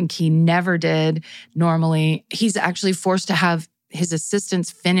 which I think he never did normally. He's actually forced to have his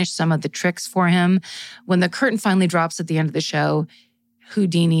assistants finish some of the tricks for him. When the curtain finally drops at the end of the show,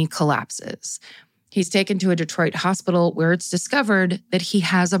 Houdini collapses. He's taken to a Detroit hospital where it's discovered that he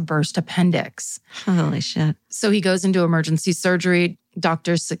has a burst appendix. Holy shit. So he goes into emergency surgery.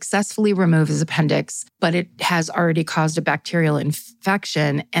 Doctors successfully remove his appendix, but it has already caused a bacterial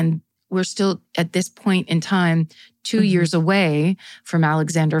infection. And we're still, at this point in time, 2 years away from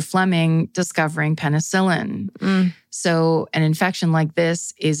Alexander Fleming discovering penicillin. So an infection like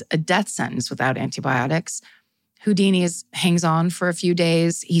this is a death sentence without antibiotics. Houdini hangs on for a few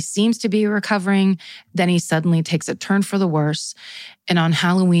days. He seems to be recovering. Then he suddenly takes a turn for the worse. And on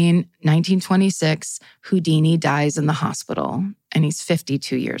Halloween, 1926, Houdini dies in the hospital. And he's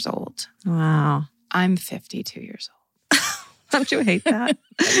 52 years old. Wow. I'm 52 years old. Don't you hate that?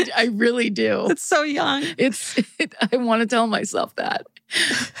 I really do. It's so young. I want to tell myself that.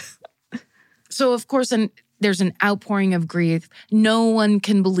 So, of course, there's an outpouring of grief. No one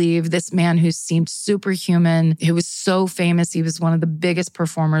can believe this man who seemed superhuman, who was so famous, he was one of the biggest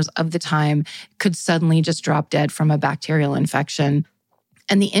performers of the time, could suddenly just drop dead from a bacterial infection.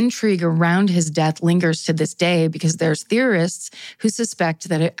 And the intrigue around his death lingers to this day because there's theorists who suspect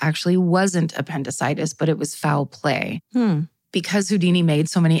that it actually wasn't appendicitis, but it was foul play. Because Houdini made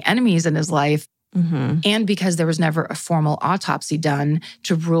so many enemies in his life, and because there was never a formal autopsy done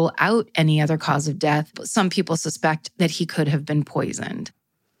to rule out any other cause of death, some people suspect that he could have been poisoned.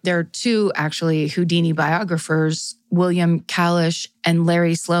 There are two, actually, Houdini biographers, William Kalish and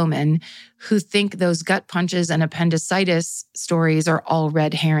Larry Sloman, who think those gut punches and appendicitis stories are all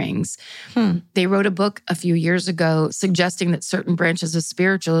red herrings. They wrote a book a few years ago suggesting that certain branches of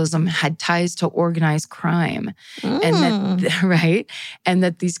spiritualism had ties to organized crime. And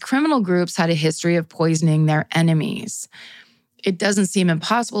that these criminal groups had a history of poisoning their enemies. It doesn't seem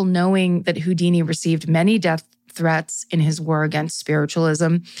impossible, knowing that Houdini received many death threats in his war against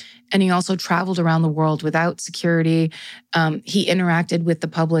spiritualism. And he also traveled around the world without security. He interacted with the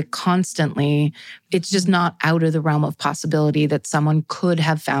public constantly. It's just not out of the realm of possibility that someone could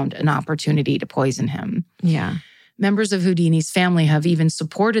have found an opportunity to poison him. Yeah. Members of Houdini's family have even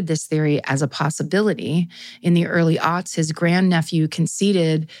supported this theory as a possibility. In the early aughts, his grandnephew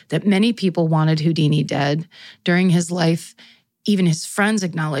conceded that many people wanted Houdini dead. During his life, even his friends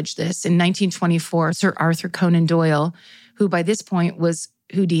acknowledged this. In 1924, Sir Arthur Conan Doyle, who by this point was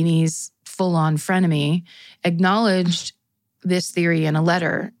Houdini's full-on frenemy, acknowledged this theory in a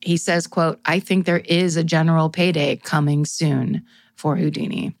letter. He says, quote, "I think there is a general payday coming soon for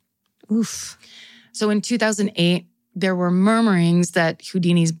Houdini." Oof. So in 2008, there were murmurings that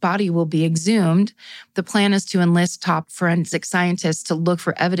Houdini's body will be exhumed. The plan is to enlist top forensic scientists to look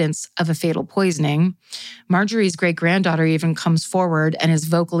for evidence of a fatal poisoning. Marjorie's great-granddaughter even comes forward and is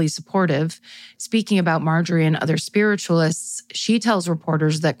vocally supportive. Speaking about Marjorie and other spiritualists, she tells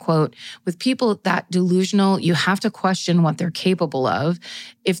reporters that, quote, "With people that delusional, you have to question what they're capable of.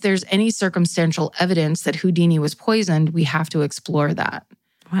 If there's any circumstantial evidence that Houdini was poisoned, we have to explore that."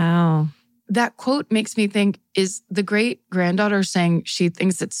 Wow. That quote makes me think, is the great-granddaughter saying she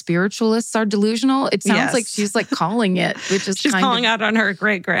thinks that spiritualists are delusional? It sounds like she's like calling it, which is she's calling out on her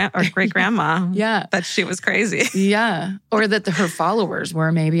great-grandma. Yeah. That she was crazy. Yeah. Or that her followers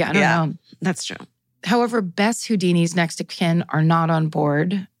were, maybe. I don't know. That's true. However, Bess Houdini's next of kin are not on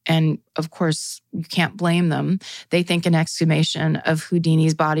board. And of course, you can't blame them. They think an exhumation of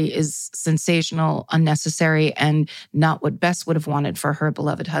Houdini's body is sensational, unnecessary, and not what Bess would have wanted for her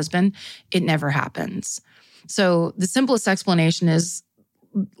beloved husband. It never happens. So the simplest explanation is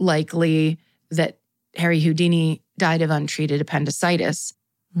likely that Harry Houdini died of untreated appendicitis.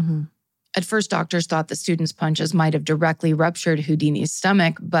 At first, doctors thought the student's punches might have directly ruptured Houdini's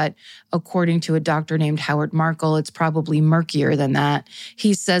stomach, but according to a doctor named Howard Markle, it's probably murkier than that.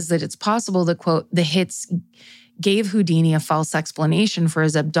 He says that it's possible that, quote, "the hits gave Houdini a false explanation for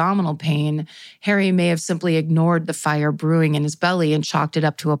his abdominal pain. Harry may have simply ignored the fire brewing in his belly and chalked it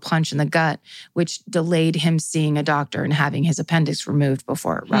up to a punch in the gut, which delayed him seeing a doctor and having his appendix removed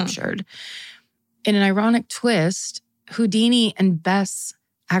before it ruptured." In an ironic twist, Houdini and Bess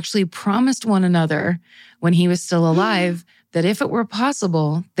actually promised one another when he was still alive that if it were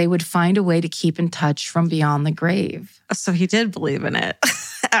possible, they would find a way to keep in touch from beyond the grave. So he did believe in it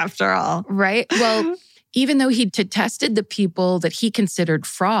after all. Right? Well, even though he detested the people that he considered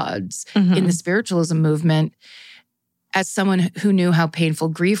frauds in the spiritualism movement, as someone who knew how painful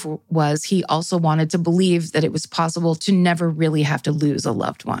grief was, he also wanted to believe that it was possible to never really have to lose a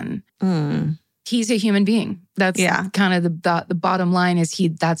loved one. He's a human being. That's kind of the bottom line is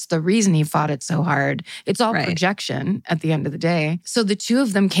that's the reason he fought it so hard. It's all projection at the end of the day. So the two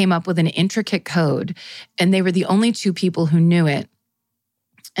of them came up with an intricate code, and they were the only two people who knew it.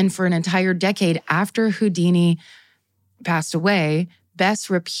 And for an entire decade after Houdini passed away, Bess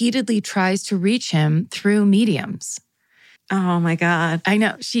repeatedly tries to reach him through mediums. Oh my God. I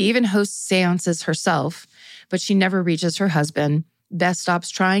know. She even hosts seances herself, but she never reaches her husband. Bess stops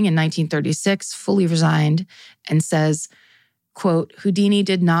trying in 1936, fully resigned, and says, quote, "Houdini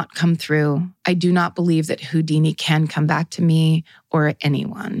did not come through. I do not believe that Houdini can come back to me or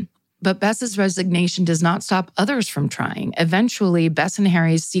anyone." But Bess's resignation does not stop others from trying. Eventually, Bess and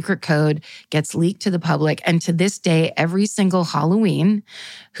Harry's secret code gets leaked to the public. And to this day, every single Halloween,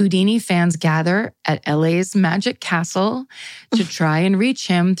 Houdini fans gather at LA's Magic Castle to try and reach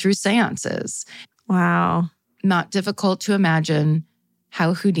him through seances. Wow. Not difficult to imagine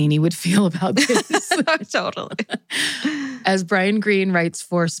how Houdini would feel about this. Totally. As Brian Greene writes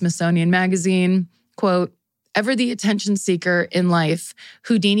for Smithsonian Magazine, quote, ever the attention seeker in life,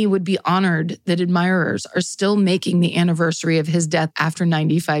 Houdini would be honored that admirers are still making the anniversary of his death after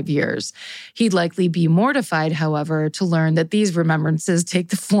 95 years. He'd likely be mortified, however, to learn that these remembrances take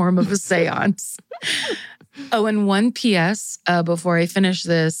the form of a seance. Oh, and one P.S. Before I finish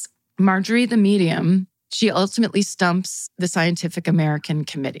this, Marjorie the medium, she ultimately stumps the Scientific American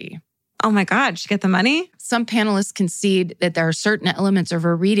Committee. Oh my God, she get the money? Some panelists concede that there are certain elements of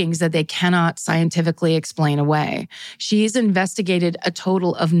her readings that they cannot scientifically explain away. She's investigated a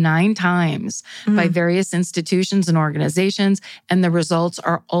total of 9 times by various institutions and organizations, and the results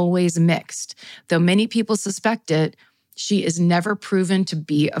are always mixed. Though many people suspect it, she is never proven to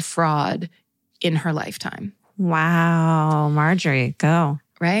be a fraud in her lifetime. Wow, Marjorie, go.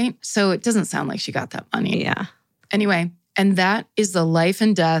 Right? So it doesn't sound like she got that money. Yeah. Anyway, and that is the life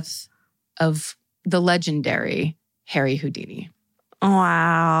and death of the legendary Harry Houdini.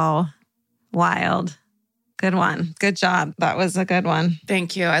 Wow. Wild. Good one. Good job. That was a good one.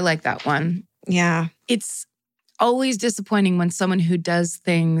 Thank you. I like that one. Yeah. It's always disappointing when someone who does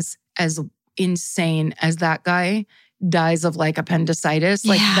things as insane as that guy dies of like appendicitis.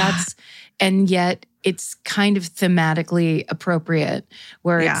 Like that's, and yet it's kind of thematically appropriate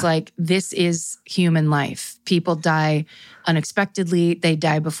where it's like, this is human life. People die unexpectedly. They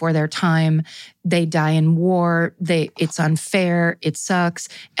die before their time. They die in war. It's unfair. It sucks.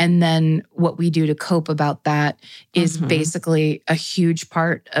 And then what we do to cope about that is basically a huge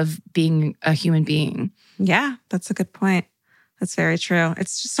part of being a human being. Yeah, that's a good point. That's very true.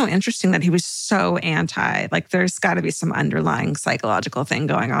 It's just so interesting that he was so anti. Like there's got to be some underlying psychological thing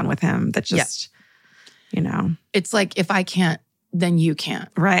going on with him that just, you know. It's like, if I can't, then you can't.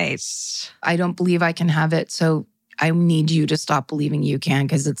 Right. I don't believe I can have it, so I need you to stop believing you can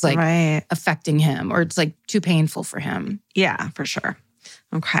because it's like affecting him or it's like too painful for him. Yeah, for sure.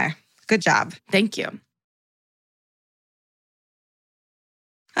 Okay. Good job. Thank you.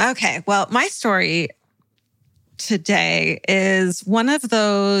 Okay. Well, my story today is one of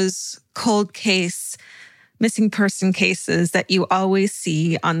those cold case, missing person cases that you always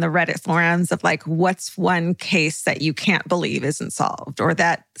see on the Reddit forums of like, what's one case that you can't believe isn't solved or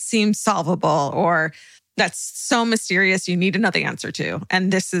that seems solvable or that's so mysterious you need to know the answer to.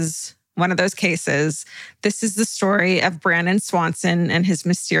 And this is one of those cases. This is the story of Brandon Swanson and his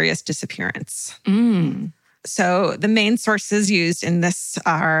mysterious disappearance. So the main sources used in this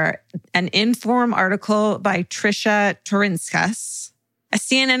are an Inform article by Trisha Torinskas, a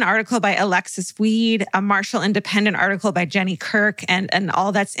CNN article by Alexis Weed, a Marshall Independent article by Jenny Kirk, and an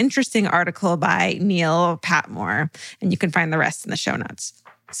All That's Interesting article by Neil Patmore. And you can find the rest in the show notes.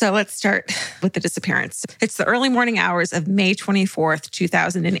 So let's start with the disappearance. It's the early morning hours of May 24th,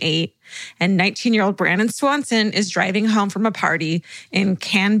 2008, and 19-year-old Brandon Swanson is driving home from a party in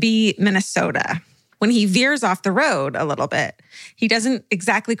Canby, Minnesota. When he veers off the road a little bit, he doesn't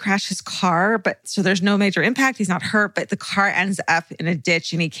exactly crash his car, so there's no major impact. He's not hurt, but the car ends up in a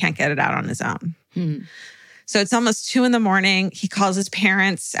ditch and he can't get it out on his own. So it's almost 2 a.m. He calls his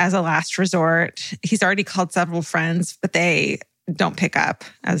parents as a last resort. He's already called several friends, but they don't pick up,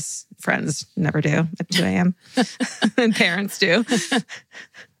 as friends never do at 2 a.m. and parents do.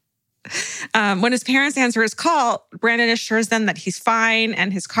 When his parents answer his call, Brandon assures them that he's fine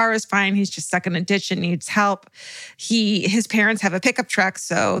and his car is fine. He's just stuck in a ditch and needs help. His parents have a pickup truck,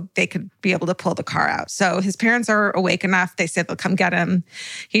 so they could be able to pull the car out. So his parents are awake enough. They said they'll come get him.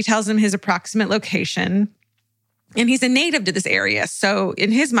 He tells them his approximate location. And he's a native to this area. So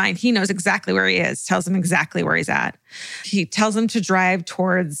in his mind, he knows exactly where he is, tells him exactly where he's at. He tells him to drive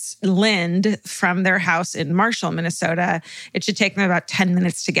towards Lind from their house in Marshall, Minnesota. It should take them about 10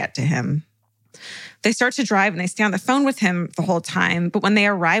 minutes to get to him. They start to drive and they stay on the phone with him the whole time. But when they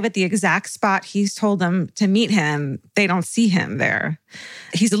arrive at the exact spot he's told them to meet him, they don't see him there.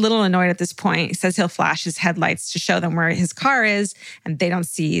 He's a little annoyed at this point. He says he'll flash his headlights to show them where his car is, and they don't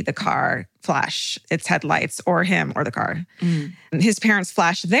see the car flash its headlights or him or the car. And his parents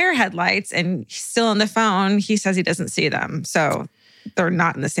flash their headlights, and he's still on the phone. He says he doesn't see them. So they're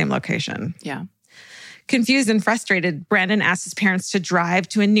not in the same location. Yeah. Confused and frustrated, Brandon asks his parents to drive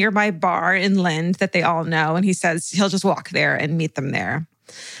to a nearby bar in Lind that they all know, and he says he'll just walk there and meet them there.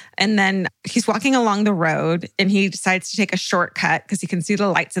 And then he's walking along the road and he decides to take a shortcut because he can see the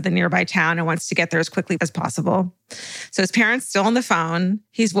lights of the nearby town and wants to get there as quickly as possible. So his parents still on the phone.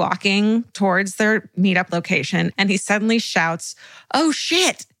 He's walking towards their meetup location and he suddenly shouts, "Oh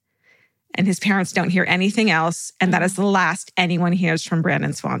shit." And his parents don't hear anything else. And that is the last anyone hears from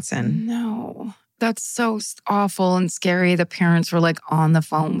Brandon Swanson. No, that's so awful and scary. The parents were like on the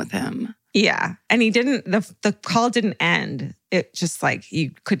phone with him. Yeah. And he didn't, the call didn't end. It just like,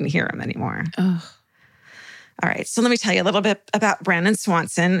 you couldn't hear him anymore. Ugh. All right. So let me tell you a little bit about Brandon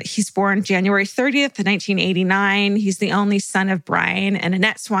Swanson. He's born January 30th, 1989. He's the only son of Brian and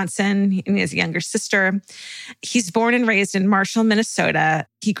Annette Swanson, and he has a younger sister. He's born and raised in Marshall, Minnesota.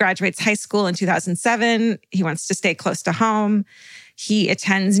 He graduates high school in 2007. He wants to stay close to home. He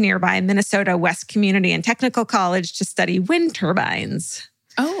attends nearby Minnesota West Community and Technical College to study wind turbines.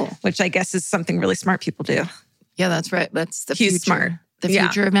 Oh. Which I guess is something really smart people do. Yeah, that's right. That's the He's future. Smart. The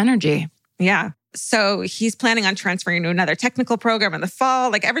future of energy. Yeah. So he's planning on transferring to another technical program in the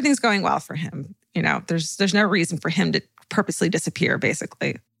fall. Like everything's going well for him. You know, there's no reason for him to purposely disappear,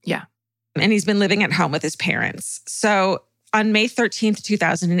 basically. Yeah. And he's been living at home with his parents. So on May 13th,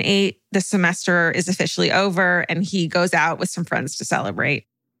 2008, the semester is officially over and he goes out with some friends to celebrate.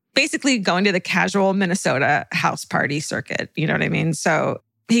 Basically going to the casual Minnesota house party circuit. You know what I mean? So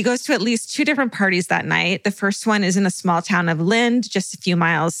he goes to at least 2 different parties that night. The first one is in the small town of Lind, just a few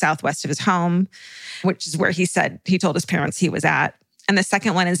miles southwest of his home, which is where he told his parents he was at. And the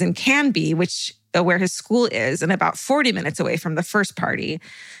second one is in Canby, where his school is, and about 40 minutes away from the first party.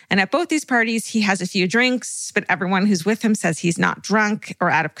 And at both these parties, he has a few drinks, but everyone who's with him says he's not drunk or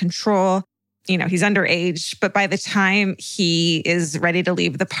out of control. You know, he's underage, but by the time he is ready to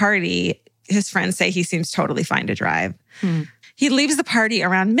leave the party, his friends say he seems totally fine to drive. He leaves the party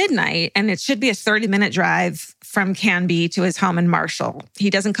around midnight, and it should be a 30-minute drive from Canby to his home in Marshall. He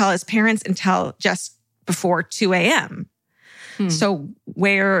doesn't call his parents until just before 2 a.m. So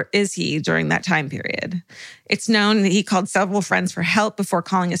where is he during that time period? It's known that he called several friends for help before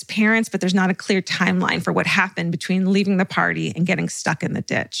calling his parents, but there's not a clear timeline for what happened between leaving the party and getting stuck in the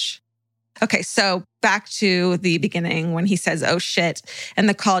ditch. Okay, so back to the beginning when he says, "Oh shit," and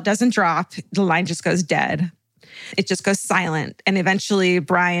the call doesn't drop. The line just goes dead. It just goes silent. And eventually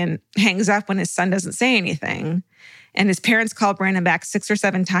Brian hangs up when his son doesn't say anything. And his parents call Brandon back 6 or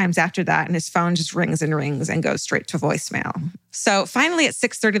 7 times after that, and his phone just rings and rings and goes straight to voicemail. So finally at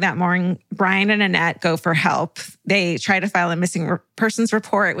 6:30 that morning, Brian and Annette go for help. They try to file a missing persons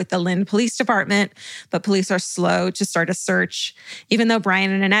report with the Lind Police Department, but police are slow to start a search. Even though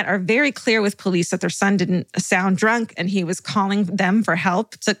Brian and Annette are very clear with police that their son didn't sound drunk and he was calling them for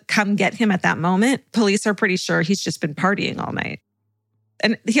help to come get him at that moment, police are pretty sure he's just been partying all night.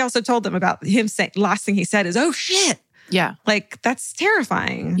 And he also told them about him saying, last thing he said is, "Oh shit." Yeah. Like, that's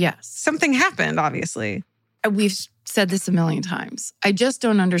terrifying. Yes. Something happened, obviously. We've said this a million times. I just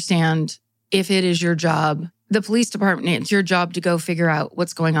don't understand if it is your job, the police department, it's your job to go figure out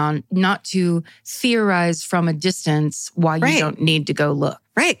what's going on, not to theorize from a distance why you don't need to go look.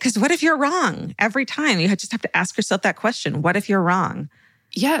 Right. Because what if you're wrong every time? You just have to ask yourself that question. What if you're wrong?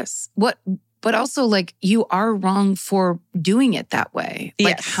 Yes. But also, like, you are wrong for doing it that way.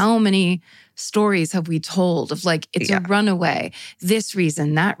 Like, how many stories have we told of, like, it's a runaway, this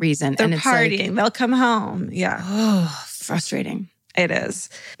reason, that reason. They're and it's partying. Like, they'll come home. Yeah. Oh, frustrating. It is.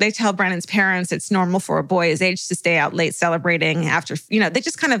 They tell Brandon's parents it's normal for a boy his age to stay out late celebrating after, they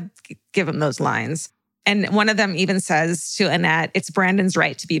just kind of give him those lines. And one of them even says to Annette, it's Brandon's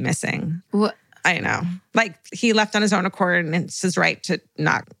right to be missing. What? I know. Like, he left on his own accord and it's his right to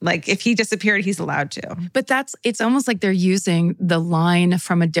not, like, if he disappeared, he's allowed to. But it's almost like they're using the line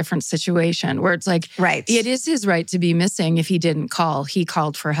from a different situation where it's like, it is his right to be missing if he didn't call. He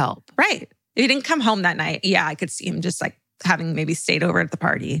called for help. Right. If he didn't come home that night, I could see him just like having maybe stayed over at the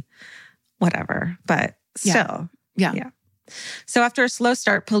party, whatever. But still. Yeah. So after a slow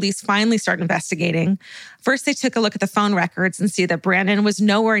start, police finally start investigating. First, they took a look at the phone records and see that Brandon was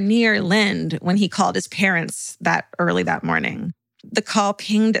nowhere near Lind when he called his parents that early that morning. The call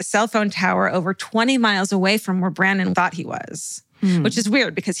pinged a cell phone tower over 20 miles away from where Brandon thought he was, which is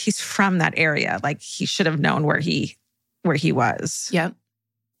weird because he's from that area. Like, he should have known where he was. Yep.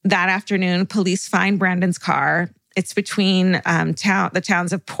 That afternoon, police find Brandon's car. It's between the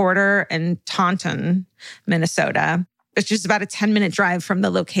towns of Porter and Taunton, Minnesota. It's just about a 10-minute drive from the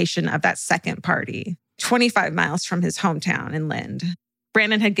location of that second party, 25 miles from his hometown in Lind.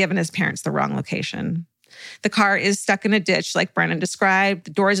 Brandon had given his parents the wrong location. The car is stuck in a ditch, like Brennan described.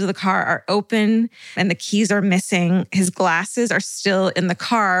 The doors of the car are open and the keys are missing. His glasses are still in the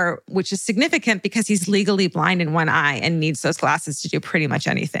car, which is significant because he's legally blind in one eye and needs those glasses to do pretty much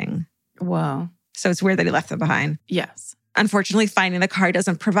anything. Whoa. So it's weird that he left them behind. Yes. Unfortunately, finding the car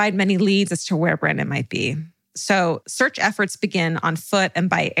doesn't provide many leads as to where Brennan might be. So search efforts begin on foot and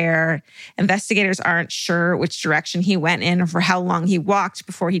by air. Investigators aren't sure which direction he went in or for how long he walked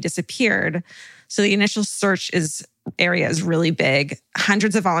before he disappeared. So the initial search area is really big.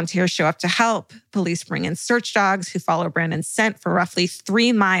 Hundreds of volunteers show up to help. Police bring in search dogs who follow Brandon's scent for roughly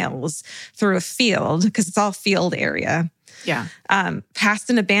 3 miles through a field, because it's all field area. Yeah. Past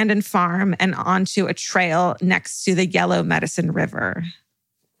an abandoned farm and onto a trail next to the Yellow Medicine River.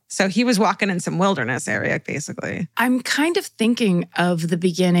 So he was walking in some wilderness area, basically. I'm kind of thinking of the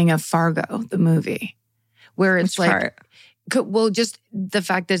beginning of Fargo, the movie, where it's Which like, part? well, just the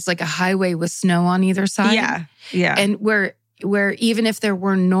fact that it's like a highway with snow on either side. Yeah, yeah. And where even if there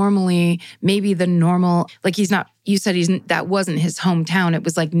were normally maybe the normal, like you said that wasn't his hometown. It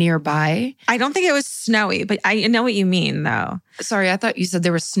was like nearby. I don't think it was snowy, but I know what you mean, though. Sorry, I thought you said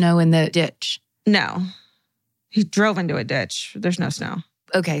there was snow in the ditch. No, he drove into a ditch. There's no snow.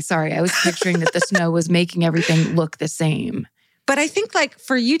 Okay, sorry. I was picturing that the snow was making everything look the same. But I think, like,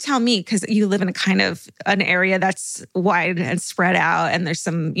 for you, tell me, because you live in a kind of an area that's wide and spread out and there's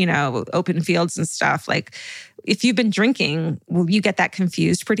some, open fields and stuff. Like, if you've been drinking, will you get that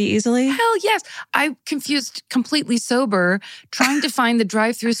confused pretty easily? Hell yes. I confused completely sober trying to find the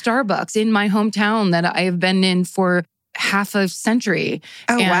drive-through Starbucks in my hometown that I have been in for half a century.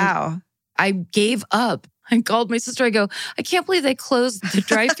 Oh, and wow. I gave up. I called my sister. I go, I can't believe they closed the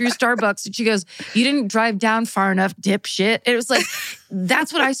drive-through Starbucks. And she goes, you didn't drive down far enough, dipshit. It was like,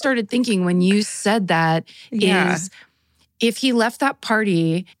 that's what I started thinking when you said that is if he left that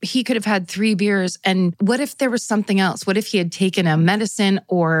party, he could have had 3 beers. And what if there was something else? What if he had taken a medicine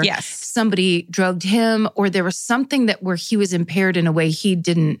or somebody drugged him or there was something where he was impaired in a way he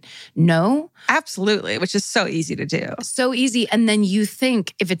didn't know? Absolutely, which is so easy to do. So easy. And then you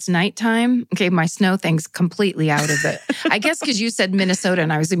think if it's nighttime, okay, my snow thing's completely out of it. I guess because you said Minnesota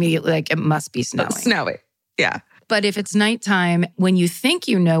and I was immediately like, it must be snowing. Snowy, yeah. But if it's nighttime, when you think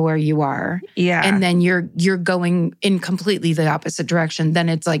you know where you are, and then you're going in completely the opposite direction, then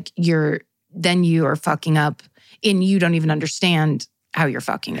it's like you are fucking up and you don't even understand how you're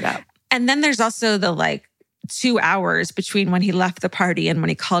fucking it up. And then there's also the 2 hours between when he left the party and when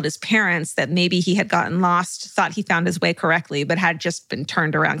he called his parents that maybe he had gotten lost, thought he found his way correctly, but had just been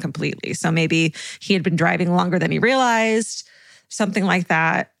turned around completely. So maybe he had been driving longer than he realized, something like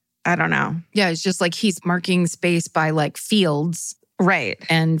that. I don't know. Yeah, it's just like he's marking space by fields. Right.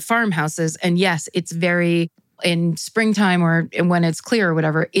 And farmhouses. And yes, it's very, in springtime or when it's clear or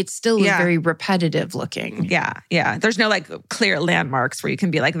whatever, it's still very repetitive looking. Yeah, yeah. There's no clear landmarks where you can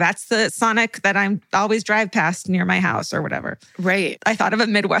be like, that's the Sonic that I'm always drive past near my house or whatever. Right. I thought of a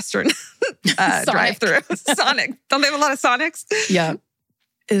Midwestern drive-through. Sonic. Don't they have a lot of Sonics? Yeah.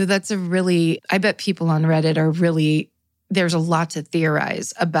 That's I bet people on Reddit are really, there's a lot to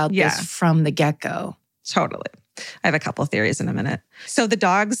theorize about this from the get-go. Totally. I have a couple of theories in a minute. So the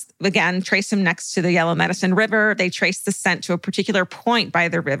dogs, again, trace him next to the Yellow Medicine River. They trace the scent to a particular point by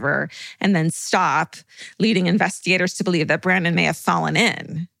the river and then stop, leading investigators to believe that Brandon may have fallen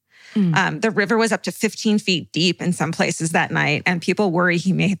in. The river was up to 15 feet deep in some places that night, and people worry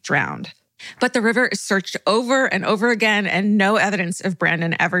he may have drowned. But the river is searched over and over again, and no evidence of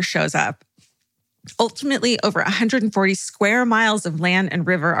Brandon ever shows up. Ultimately, over 140 square miles of land and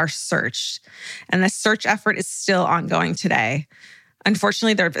river are searched, and the search effort is still ongoing today.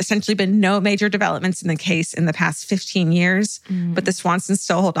 Unfortunately, there have essentially been no major developments in the case in the past 15 years, but the Swansons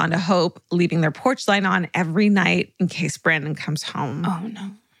still hold on to hope, leaving their porch light on every night in case Brandon comes home. Oh,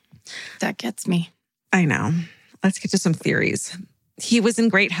 no. That gets me. I know. Let's get to some theories. He was in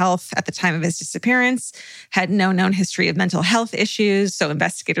great health at the time of his disappearance, had no known history of mental health issues, so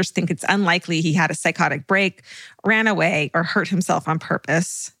investigators think it's unlikely he had a psychotic break, ran away, or hurt himself on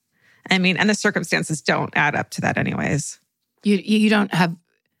purpose. I mean, and the circumstances don't add up to that anyways. You don't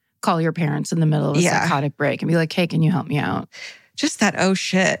call your parents in the middle of a psychotic break and be like, hey, can you help me out? Just that, oh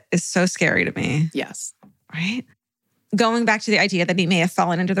shit, is so scary to me. Yes. Right? Going back to the idea that he may have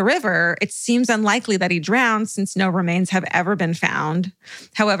fallen into the river, it seems unlikely that he drowned since no remains have ever been found.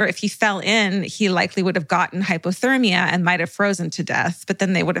 However, if he fell in, he likely would have gotten hypothermia and might have frozen to death, but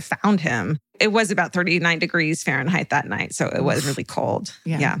then they would have found him. It was about 39 degrees Fahrenheit that night, so it was really cold.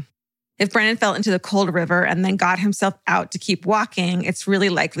 Yeah. If Brandon fell into the cold river and then got himself out to keep walking, it's really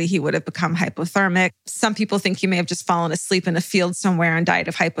likely he would have become hypothermic. Some people think he may have just fallen asleep in a field somewhere and died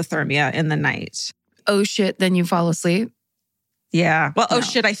of hypothermia in the night. oh shit, then you fall asleep. Yeah. Well, oh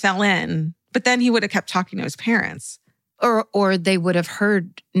shit, I fell in. But then he would have kept talking to his parents. Or they would have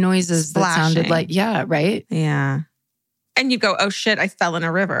heard noises Splashing. that sounded like, yeah, right? Yeah. And you go, oh shit, I fell in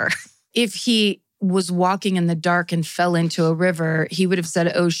a river. If he was walking in the dark and fell into a river, he would have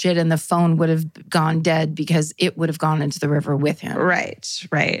said, oh shit, and the phone would have gone dead because it would have gone into the river with him.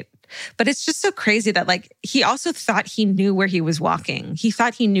 Right. But it's just so crazy that like he also thought he knew where he was walking. He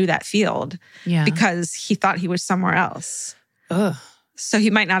thought he knew that field because he thought he was somewhere else. Ugh. So he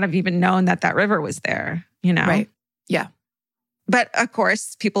might not have even known that that river was there, you know? Right. Yeah. But of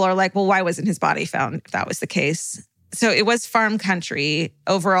course, people are like, well, why wasn't his body found if that was the case? So it was farm country.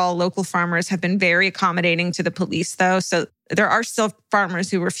 Overall, local farmers have been very accommodating to the police, though. So there are still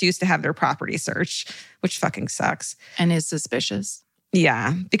farmers who refuse to have their property searched, which fucking sucks. And is suspicious.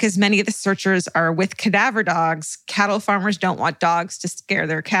 Yeah, because many of the searchers are with cadaver dogs. Cattle farmers don't want dogs to scare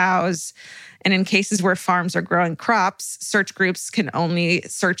their cows. And in cases where farms are growing crops, search groups can only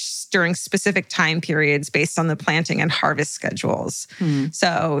search during specific time periods based on the planting and harvest schedules.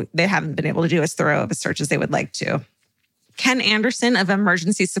 So they haven't been able to do as thorough of a search as they would like to. Ken Anderson of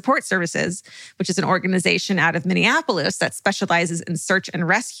Emergency Support Services, which is an organization out of Minneapolis that specializes in search and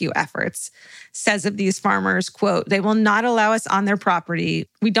rescue efforts, says of these farmers, quote, they will not allow us on their property.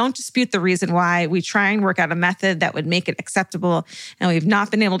 We don't dispute the reason why. We try and work out a method that would make it acceptable, and we've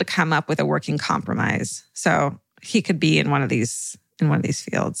not been able to come up with a working compromise. So he could be in one of these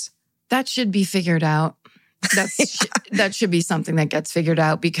fields. That should be figured out. That should be something that gets figured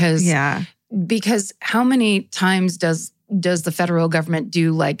out because how many times does the federal government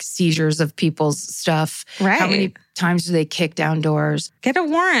do like seizures of people's stuff? Right. How many times do they kick down doors? Get a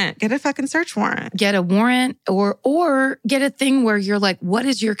warrant. Get a fucking search warrant. Get a warrant or get a thing where you're like, what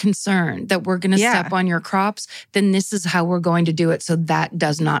is your concern? That we're going to step on your crops? Then this is how we're going to do it so that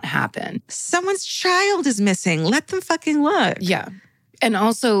does not happen. Someone's child is missing. Let them fucking look. Yeah. And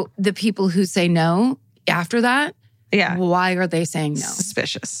also the people who say no after that, why are they saying no?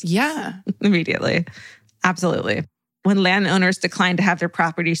 Suspicious. Yeah. Immediately. Absolutely. When landowners decline to have their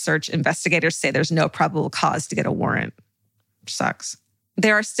property searched, investigators say there's no probable cause to get a warrant. Which sucks.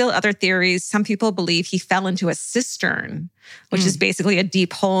 There are still other theories. Some people believe he fell into a cistern, which is basically a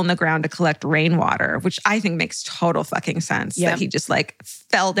deep hole in the ground to collect rainwater, which I think makes total fucking sense. That he just like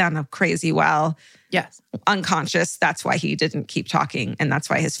fell down a crazy well. Yes. Unconscious. That's why he didn't keep talking. And that's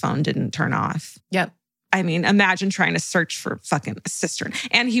why his phone didn't turn off. Yep. I mean, imagine trying to search for fucking a cistern.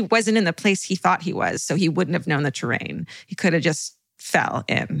 And he wasn't in the place he thought he was, so he wouldn't have known the terrain. He could have just fell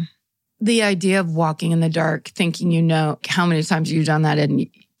in. The idea of walking in the dark, thinking you know how many times you've done that, and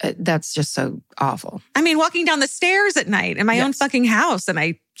that's just so awful. I mean, walking down the stairs at night in my own fucking house, and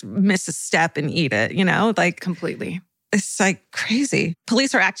I miss a step and eat it, you know? Like completely. It's like crazy.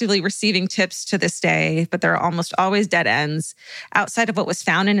 Police are actively receiving tips to this day, but there are almost always dead ends. Outside of what was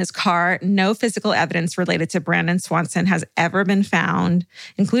found in his car, no physical evidence related to Brandon Swanson has ever been found,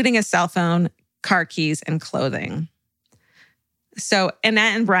 including a cell phone, car keys, and clothing. So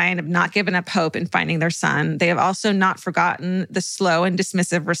Annette and Brian have not given up hope in finding their son. They have also not forgotten the slow and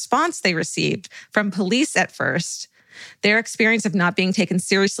dismissive response they received from police at first. Their experience of not being taken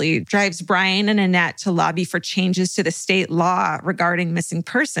seriously drives Brian and Annette to lobby for changes to the state law regarding missing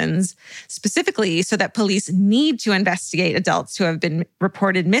persons, specifically so that police need to investigate adults who have been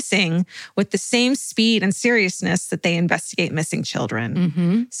reported missing with the same speed and seriousness that they investigate missing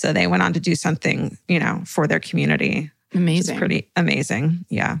children. So they went on to do something, for their community. Amazing. It's pretty amazing.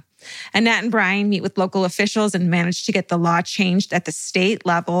 Yeah. Annette and Brian meet with local officials and manage to get the law changed at the state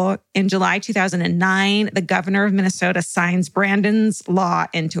level. In July 2009, the governor of Minnesota signs Brandon's law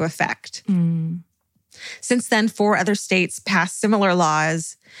into effect. Since then, 4 other states passed similar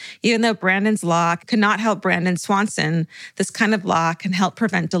laws. Even though Brandon's law could not help Brandon Swanson, this kind of law can help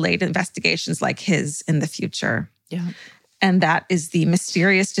prevent delayed investigations like his in the future. Yeah. And that is the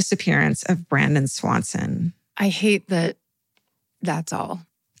mysterious disappearance of Brandon Swanson. I hate that that's all.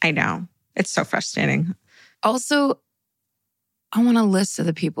 I know. It's so frustrating. Also, I want a list of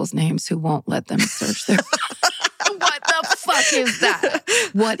the people's names who won't let them search their... What the fuck is that?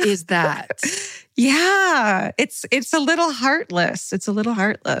 What is that? Yeah. It's a little heartless. It's a little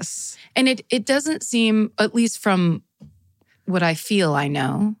heartless. And it doesn't seem, at least from what I feel I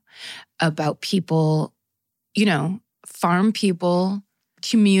know about people, farm people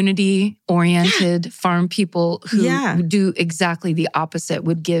community-oriented farm people who do exactly the opposite,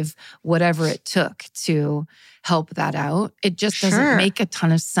 would give whatever it took to help that out. It just doesn't make a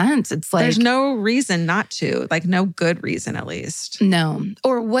ton of sense. It's like... There's no reason not to, like no good reason at least. No.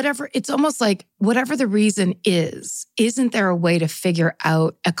 Or whatever. It's almost like whatever the reason is, isn't there a way to figure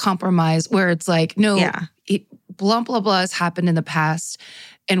out a compromise where it's like, no, blah, blah, blah has happened in the past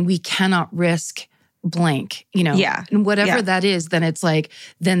and we cannot risk blank, and whatever that is, then it's like,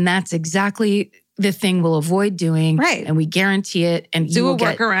 then that's exactly the thing we'll avoid doing. Right. And we guarantee it. And do a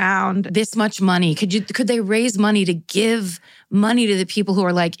workaround. This much money. Could they raise money to give money to the people who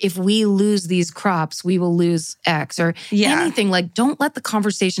are like, if we lose these crops, we will lose X or anything. Like, don't let the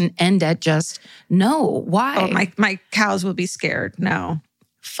conversation end at just, no, why? Oh, my cows will be scared. No.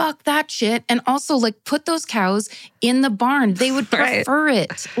 Fuck that shit. And also, like, put those cows in the barn. They would prefer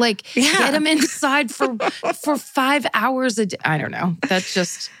it. Like, get them inside for 5 hours a day. I don't know. That's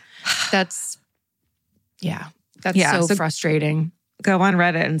so frustrating. Go on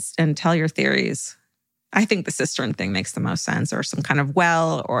Reddit and tell your theories. I think the cistern thing makes the most sense, or some kind of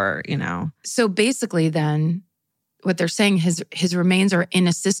well, or, So basically then, what they're saying, his remains are in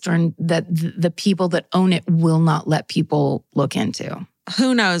a cistern that the people that own it will not let people look into.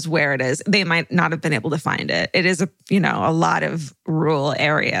 Who knows where it is? They might not have been able to find it. It is a lot of rural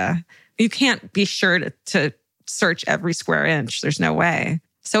area. You can't be sure to search every square inch. There's no way.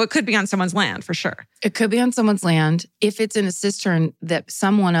 So it could be on someone's land for sure. It could be on someone's land. If it's in a cistern that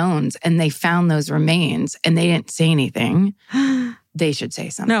someone owns and they found those remains and they didn't say anything, they should say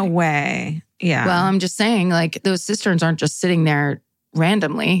something. No way. Yeah. Well, I'm just saying, like, those cisterns aren't just sitting there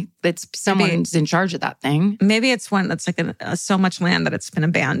randomly. It's someone's in charge of that thing. Maybe it's one that's like so much land that it's been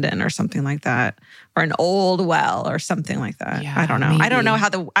abandoned or something like that. Or an old well or something like that. Yeah, I don't know. Maybe. I don't know how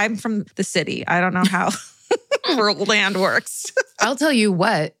I'm from the city. I don't know how rural land works. I'll tell you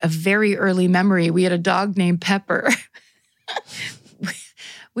what, a very early memory, we had a dog named Pepper.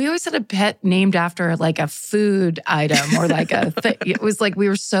 We always had a pet named after like a food item or like a thing. It was like we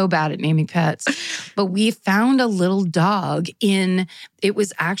were so bad at naming pets. But we found a little dog it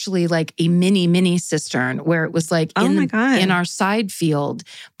was actually like a mini cistern where it was like in our side field.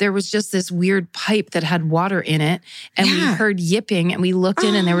 There was just this weird pipe that had water in it. And we heard yipping and we looked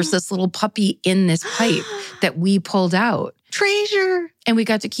in and there was this little puppy in this pipe that we pulled out. Treasure. And we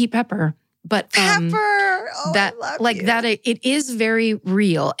got to keep Pepper. But Pepper, that I love like you. that it is very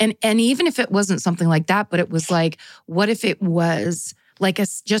real. And even if it wasn't something like that, but it was like, what if it was like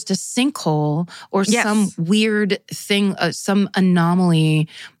just a sinkhole or some weird thing, some anomaly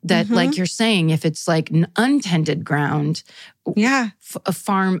that, like you're saying, if it's like an untended ground,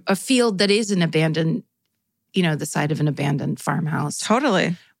 a field that is an abandoned, the site of an abandoned farmhouse.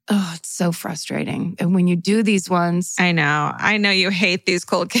 Totally. Oh, it's so frustrating. And when you do these ones... I know you hate these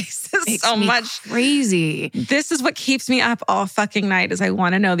cold cases so much. Crazy. This is what keeps me up all fucking night is I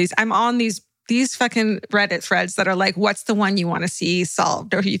want to know these. I'm on these fucking Reddit threads that are like, what's the one you want to see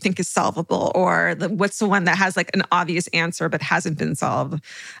solved or who you think is solvable? Or what's the one that has like an obvious answer but hasn't been solved?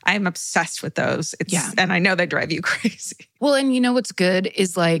 I'm obsessed with those. And I know they drive you crazy. Well, and you know what's good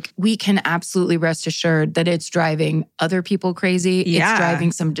is like, we can absolutely rest assured that it's driving other people crazy. Yeah. It's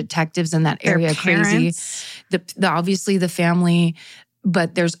driving some detectives in that area crazy. Obviously the family,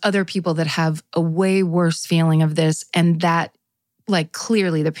 but there's other people that have a way worse feeling of this. And that like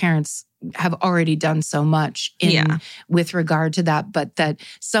clearly the parents have already done so much with regard to that, but that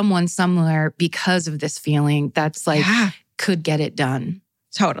someone somewhere, because of this feeling, that's like, could get it done.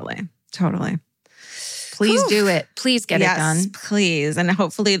 Totally. Please do it. Please get it done. Yes, please. And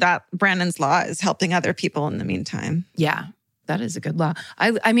hopefully that Brandon's Law is helping other people in the meantime. Yeah, that is a good law.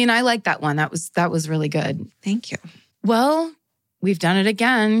 I mean, I like that one. That was really good. Thank you. Well, we've done it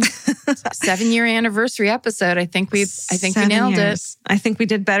again. 7-year anniversary episode. I think we nailed it. I think we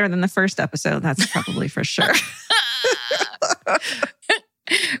did better than the first episode. That's probably for sure.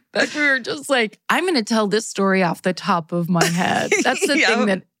 But we were just like, I'm going to tell this story off the top of my head. That's the thing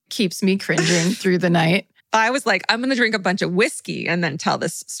that keeps me cringing through the night. I was like, I'm going to drink a bunch of whiskey and then tell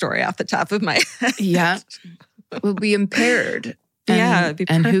this story off the top of my head. Yeah. We'll be impaired. It'd be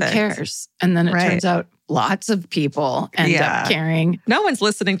perfect. And who cares? And then it turns out lots of people end up caring. No one's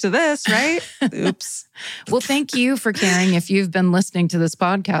listening to this, right? Oops. Well, thank you for caring if you've been listening to this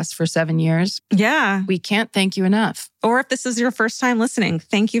podcast for 7 years. Yeah. We can't thank you enough. Or if this is your first time listening,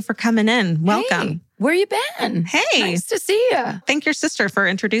 thank you for coming in. Welcome. Hey, where you been? Hey. Nice to see you. Thank your sister for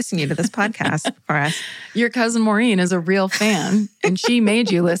introducing you to this podcast for us. Your cousin Maureen is a real fan and she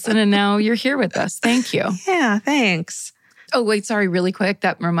made you listen and now you're here with us. Thank you. Yeah, thanks. Oh, wait, sorry, really quick.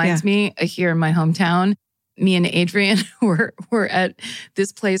 That reminds me, here in my hometown, me and Adrian were at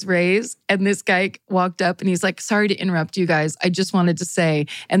this place, Ray's, and this guy walked up and he's like, sorry to interrupt you guys. I just wanted to say,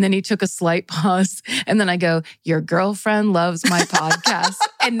 and then he took a slight pause. And then I go, your girlfriend loves my podcast.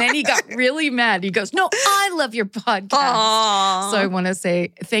 And then he got really mad. He goes, no, I love your podcast. Aww. So I want to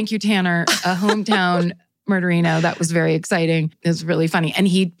say, thank you, Tanner, a hometown murderino. That was very exciting. It was really funny. And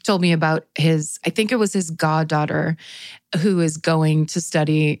he told me about I think it was his goddaughter who is going to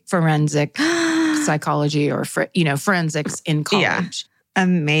study forensic psychology or, forensics in college. Yeah.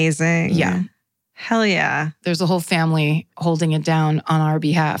 Amazing. Yeah. Hell yeah. There's a whole family holding it down on our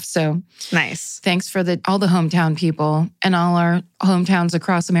behalf. So nice. Thanks for all the hometown people and all our hometowns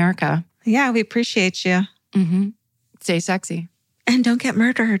across America. Yeah, we appreciate you. Mm-hmm. Stay sexy. And don't get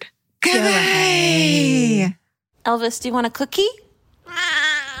murdered. Goodbye. Elvis, do you want a cookie?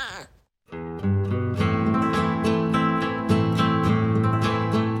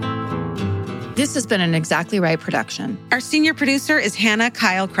 This has been an Exactly Right production. Our senior producer is Hannah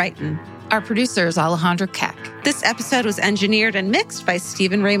Kyle Crichton. Our producer is Alejandra Keck. This episode was engineered and mixed by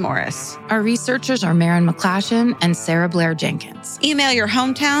Stephen Ray Morris. Our researchers are Maren McClashin and Sarah Blair Jenkins. Email your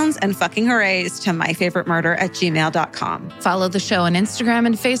hometowns and fucking hoorays to myfavoritemurder@gmail.com. Follow the show on Instagram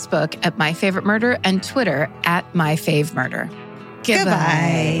and Facebook at myfavoritemurder and Twitter at myfavemurder.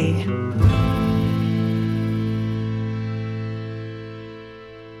 Goodbye.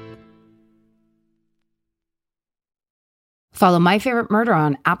 Follow My Favorite Murder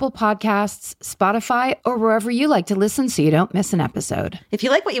on Apple Podcasts, Spotify, or wherever you like to listen so you don't miss an episode. If you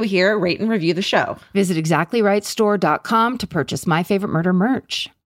like what you hear, rate and review the show. Visit exactlyrightstore.com to purchase My Favorite Murder merch.